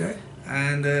discussion. Okay.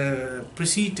 And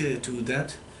proceed to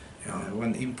that. Yeah.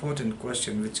 One important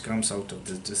question which comes out of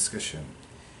this discussion.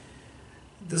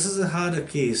 This is a harder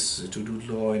case to do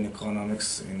law in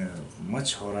economics in a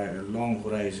much long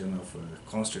horizon of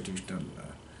constitutional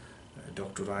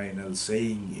doctrinal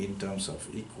saying in terms of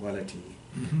equality,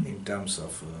 Mm-hmm. in terms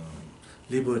of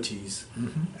liberties,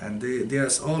 Mm-hmm. and they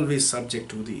are always subject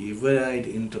to the varied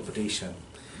interpretation,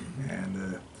 Mm-hmm.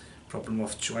 and problem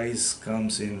of choice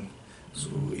comes in. So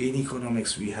in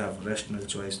economics we have rational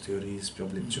choice theories,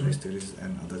 public Mm-hmm. choice theories,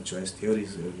 and other choice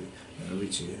theories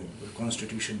which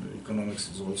constitution economics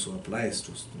is also applies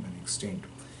to an extent,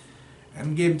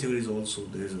 and game theories also.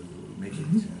 There's making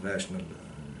Mm-hmm. rational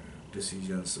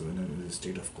decisions in a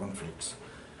state of conflicts.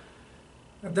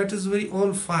 That is very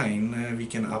all fine. We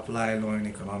can apply law and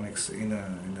economics in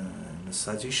a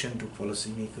suggestion to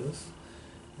policymakers,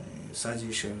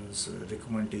 suggestions,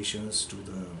 recommendations to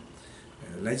the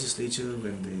legislature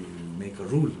when they make a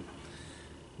rule.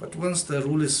 But once the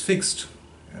rule is fixed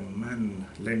and man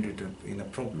landed up in a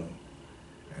problem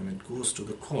and it goes to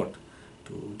the court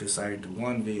to decide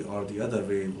one way or the other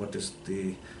way what is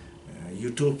the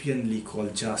utopianly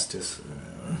called justice,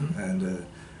 and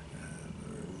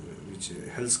which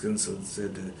Health Council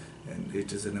said, and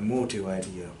it is an emotive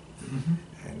idea.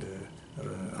 Mm-hmm. And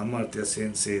Amartya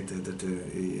Sen said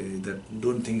that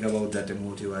don't think about that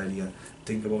emotive idea.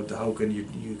 Think about how can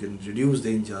you can reduce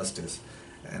the injustice.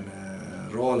 And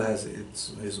Rawls has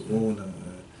his own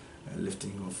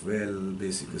lifting of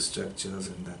basic structures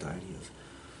and that ideas.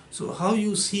 So how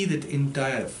you see that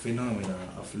entire phenomena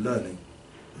of learning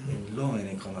in law and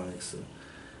economics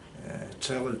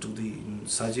travel to the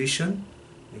suggestion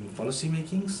in policy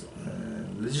makings,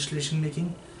 legislation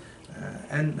making,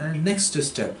 and next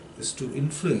step is to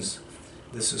influence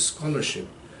this scholarship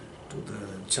to the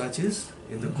judges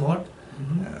in the court,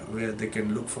 where they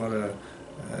can look for a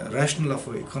rational of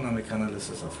economic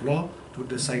analysis of law to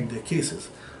decide their cases.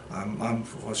 I'm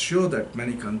for sure that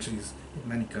many countries,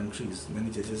 many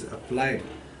judges applied,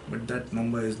 but that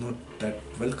number is not that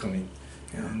welcoming,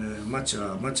 and much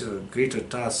greater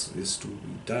task is to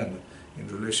be done in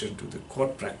relation to the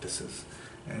court practices,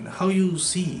 and how you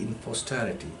see in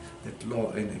posterity that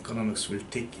law and economics will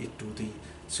take it to the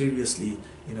seriously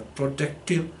in a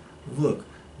protective work,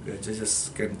 where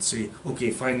judges can say,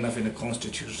 okay, fine enough, in a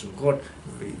constitutional court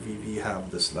we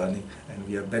have this learning and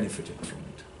we are benefited from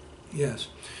it. Yes.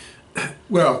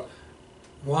 Well,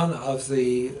 one of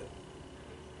the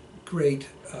great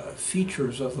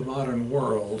features of the modern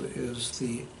world is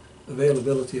the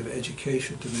availability of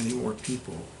education to many more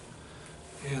people.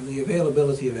 And the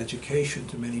availability of education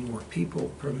to many more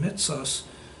people permits us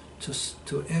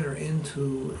to enter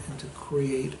into and to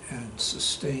create and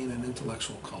sustain an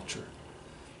intellectual culture.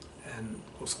 And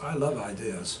of course, I love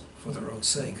ideas for their own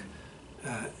sake,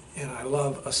 and I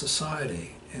love a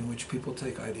society in which people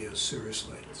take ideas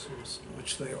seriously, in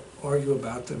which they argue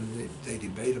about them and they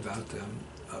debate about them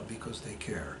because they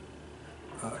care.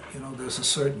 There's a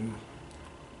certain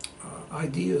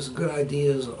ideas, good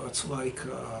ideas. It's like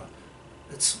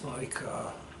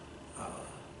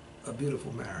a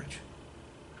beautiful marriage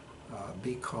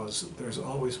because there's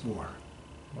always more.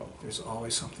 Well, there's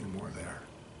always something more there,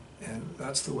 and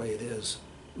that's the way it is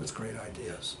with great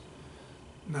ideas.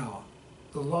 Now,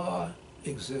 the law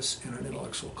exists in an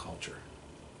intellectual culture.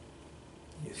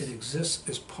 Yes. It exists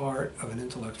as part of an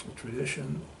intellectual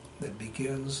tradition that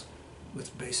begins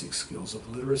with basic skills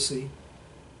of literacy,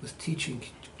 with teaching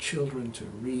children to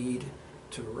read,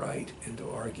 to write, and to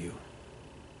argue.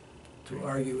 To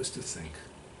argue is to think.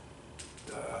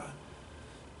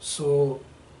 So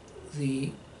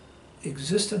the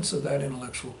existence of that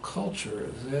intellectual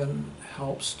culture then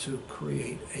helps to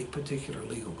create a particular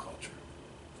legal culture.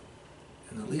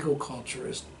 And the legal culture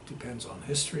depends on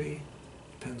history,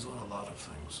 depends on a lot of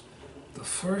things. The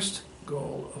first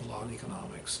goal of law and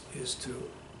economics is to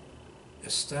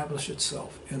establish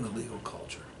itself in the legal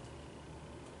culture.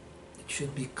 It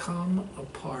should become a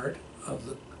part of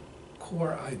the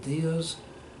core ideas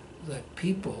that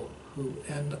people who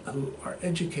are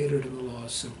educated in the law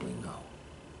simply know.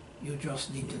 You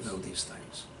just need to know these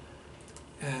things.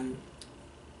 And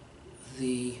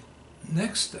the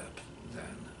next step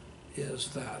then is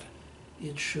that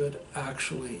it should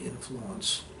actually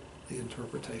influence the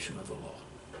interpretation of the law.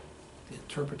 The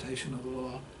interpretation of the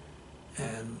law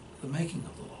and the making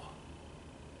of the law.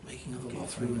 Making of the law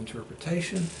through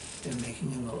interpretation and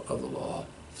making of the law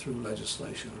through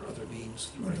legislation or other means,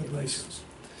 through regulations.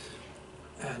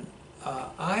 And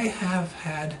I have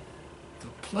had the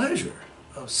pleasure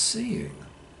of seeing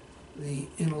the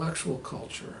intellectual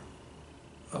culture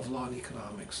of law and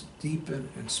economics deepen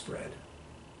and spread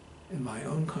in my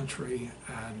own country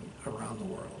and around the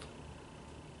world.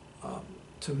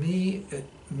 To me, it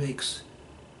makes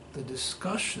the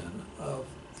discussion of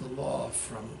the law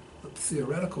from the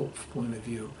theoretical point of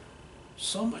view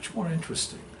so much more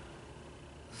interesting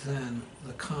than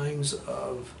the kinds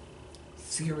of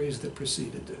theories that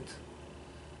preceded it.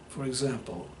 For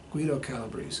example, Guido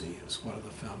Calabresi is one of the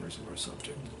founders of our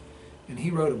subject, and he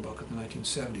wrote a book in the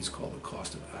 1970s called The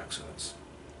Cost of Accidents.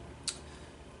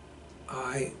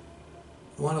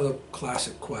 One of the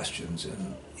classic questions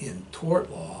in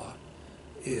tort law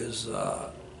is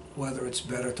whether it's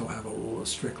better to have a rule of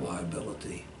strict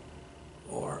liability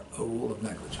or a rule of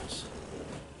negligence.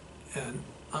 And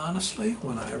honestly,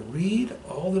 when I read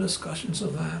all the discussions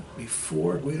of that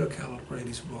before Guido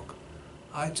Calabresi's book,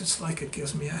 it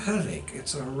gives me a headache.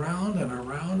 It's around and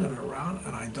around and around,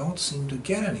 and I don't seem to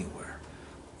get anywhere.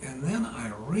 And then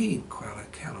I read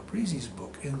Calabresi's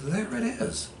book, and there it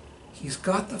is. He's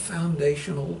got the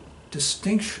foundational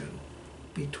distinction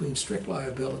between strict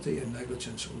liability and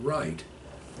negligence right,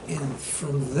 and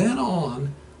from then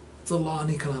on, the law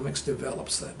and economics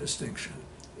develops that distinction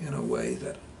in a way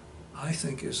that I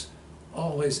think is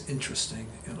always interesting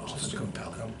and often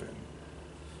compelling.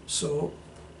 So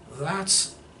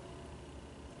that's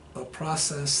a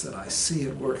process that I see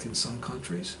at work in some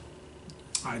countries.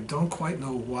 I don't quite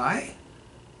know why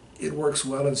it works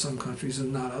well in some countries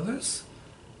and not others.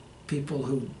 People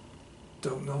who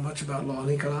don't know much about law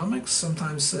and economics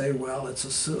sometimes say, well,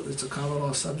 it's a common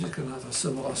law subject and not a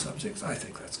civil law subject. I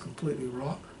think that's completely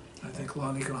wrong. I think law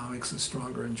and economics is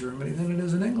stronger in Germany than it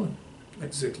is in England.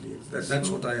 Exactly. That's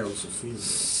what I also feel.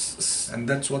 And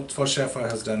that's what Schäfer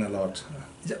has done a lot.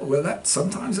 Yeah, well,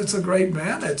 sometimes it's a great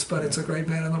man, but it's a great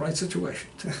man in the right situation.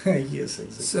 Yes,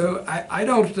 exactly. So I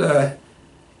don't,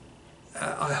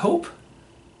 I hope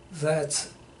that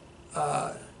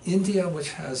India,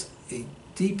 which has a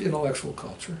deep intellectual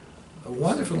culture, a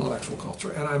wonderful intellectual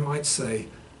culture, and I might say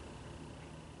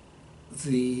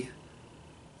the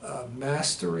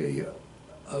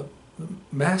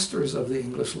masters of the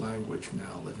English language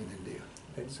now live in India.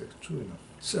 Exactly, true enough.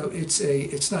 So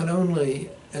it's not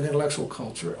only an intellectual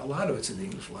culture, a lot of it's in the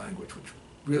English language, which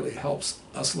really helps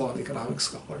us law and economics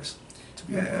scholars to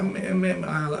be I'll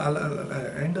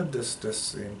end up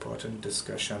this important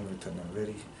discussion with a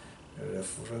very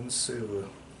referensive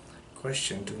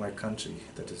question to my country,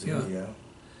 that is India.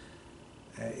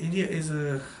 India is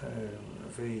a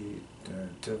very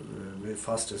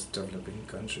fastest developing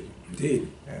country. Indeed.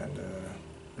 And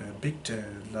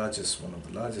one of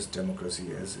the largest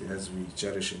democracy as we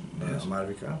cherish in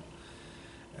America.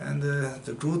 And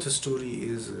the growth story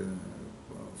is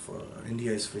for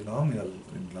India is phenomenal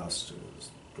in the last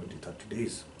 20-30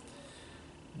 days.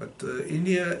 But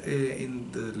India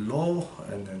in the low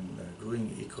and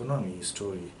growing economy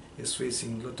story is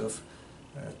facing a lot of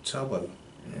trouble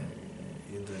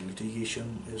in in the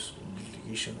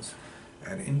litigations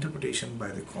and interpretation by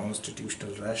the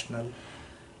constitutional rationale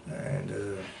and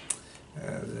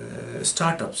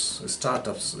startups,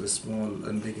 small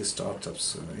and big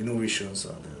startups, innovations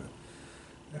are there.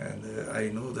 And I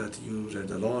know that you read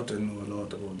a lot and know a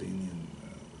lot about the Indian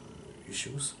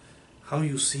issues, how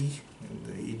you see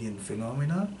the Indian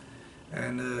phenomena,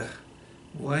 and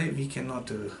why we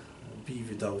cannot be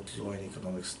without law and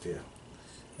economics there.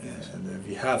 Yes. And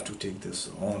we have to take this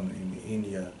on in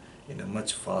India in a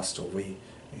much faster way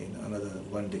in another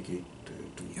 1 decade to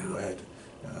go ahead.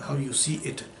 How you see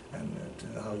it and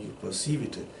how you perceive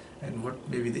it, and what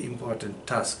may be the important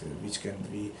task which can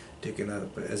be taken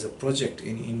up as a project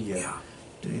in India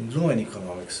in law and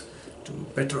economics to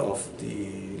better off the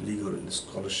legal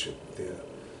scholarship there.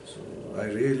 So I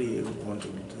really want to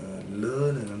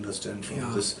learn and understand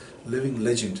from this living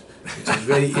legend, which is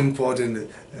very important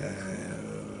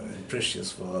and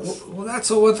precious for us. Well, that's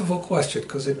a wonderful question,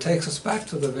 because it takes us back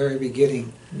to the very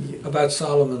beginning about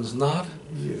Solomon's knot,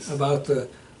 about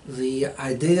the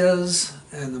ideas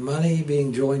and the money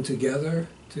being joined together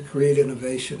to create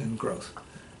innovation and growth.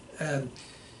 And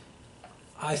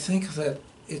I think that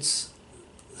it's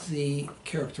the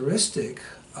characteristic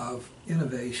of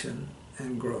innovation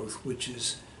and growth which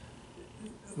is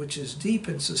deep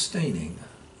and sustaining,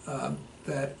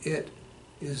 that it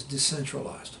is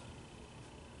decentralized.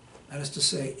 That is to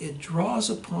say, it draws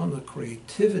upon the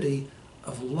creativity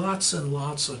of lots and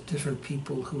lots of different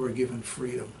people who are given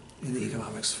freedom in the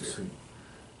economic sphere.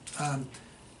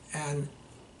 And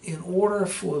in order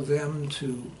for them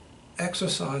to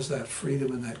exercise that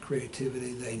freedom and that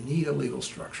creativity, they need a legal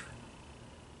structure.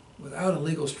 Without a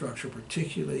legal structure,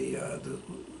 particularly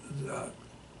the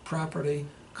property,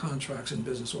 contracts, and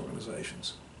business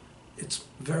organizations, it's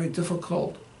very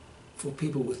difficult for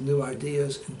people with new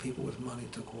ideas and people with money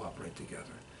to cooperate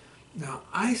together. Now,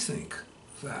 I think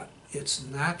that it's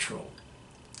natural,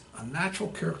 a natural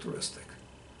characteristic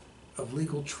of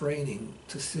legal training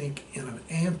to think in an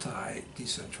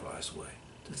anti-decentralized way,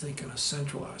 to think in a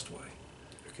centralized way.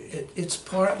 It's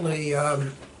partly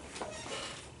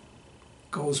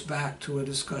goes back to a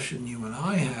discussion you and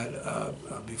I had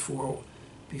before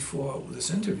this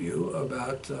interview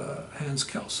about Hans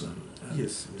Kelsen.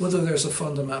 Whether there's a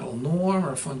fundamental norm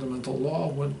or a fundamental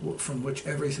law from which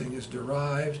everything is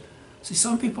derived. See,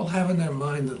 some people have in their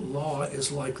mind that law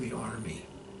is like the army.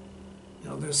 You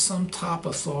know, there's some top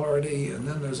authority, and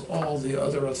then there's all the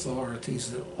other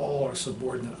authorities that all are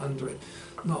subordinate under it.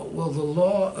 No, well, the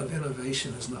law of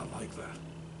innovation is not like that.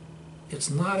 It's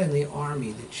not in the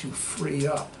army that you free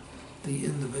up the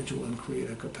individual and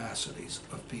creative capacities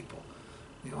of people.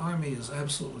 The army is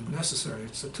absolutely necessary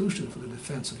institution for the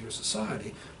defense of your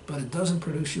society, but it doesn't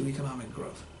produce you economic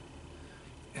growth.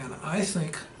 And I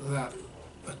think that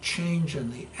a change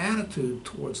in the attitude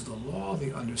towards the law,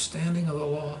 the understanding of the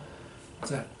law,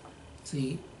 that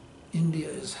India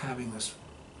is having this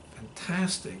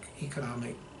fantastic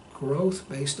economic growth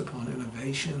based upon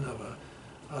innovation of a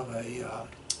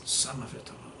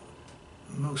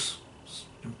most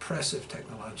impressive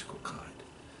technological kind.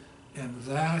 And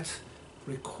that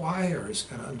requires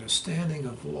an understanding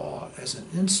of law as an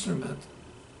instrument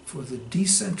for the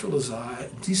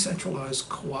decentralized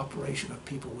cooperation of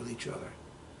people with each other.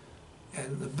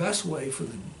 And the best way for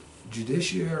the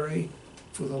judiciary,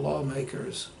 for the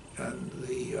lawmakers, and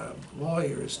the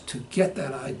lawyers to get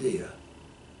that idea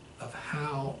of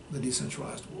how the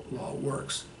decentralized law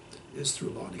works is through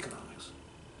law and economics.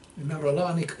 Remember,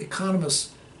 law and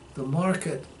economists, the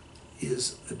market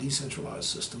is a decentralized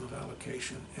system of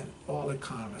allocation, and all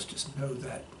economists just know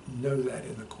that in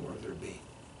the core of their being.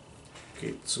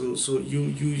 Okay, so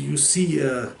you see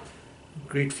a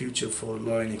great future for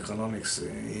law and economics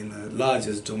in the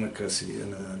largest democracy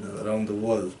around the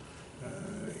world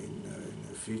in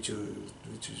the future,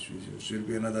 which will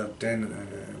be another 10,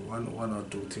 1 or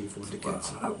 2, 3, 4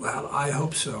 decades. Well, I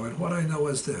hope so. And what I know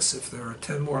is this: if there are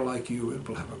 10 more like you, it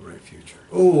will have a great future.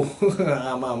 Oh,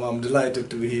 I'm delighted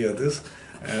to hear this.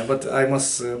 But I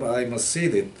must say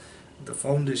that the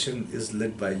foundation is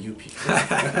led by you people.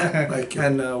 Thank you.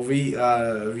 And we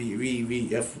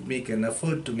make an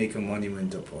effort to make a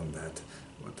monument upon that.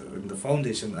 But in the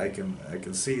foundation, I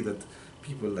can say that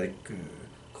people like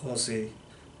Corse,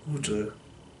 Cooter,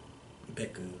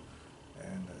 Becker,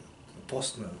 and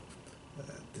Postner,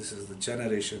 this is the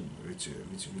generation which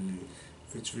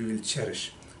we will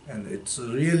cherish. And it's a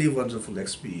really wonderful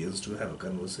experience to have a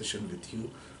conversation with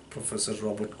you, Professor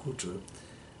Robert Cooter.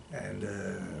 And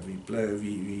we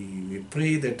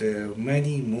pray that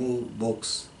many more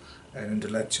books and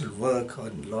intellectual work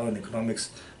on law and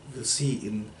economics we'll see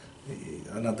in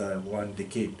another 1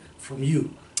 decade from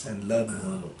you and learn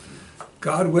more about you.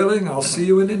 God willing, I'll see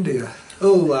you in India.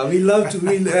 Oh, we love to.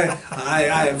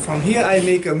 From here, I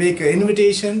make an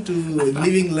invitation to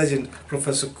living legend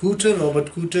Professor Cooter,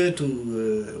 Robert Cooter,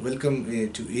 to welcome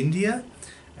to India,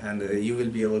 and you will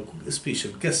be our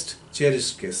special guest,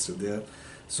 cherished guest there.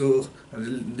 So,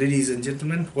 ladies and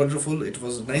gentlemen, wonderful. It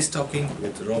was nice talking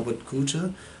with Robert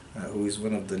Cooter, who is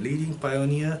one of the leading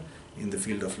pioneer in the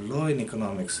field of law and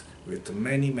economics, with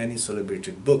many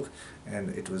celebrated book, and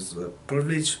it was a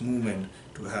privileged moment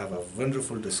to have a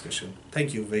wonderful discussion.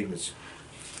 Thank you very much.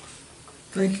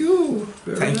 Thank you.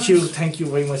 Very nice. Thank you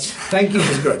very much. Thank you. That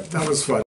was good. That was fun.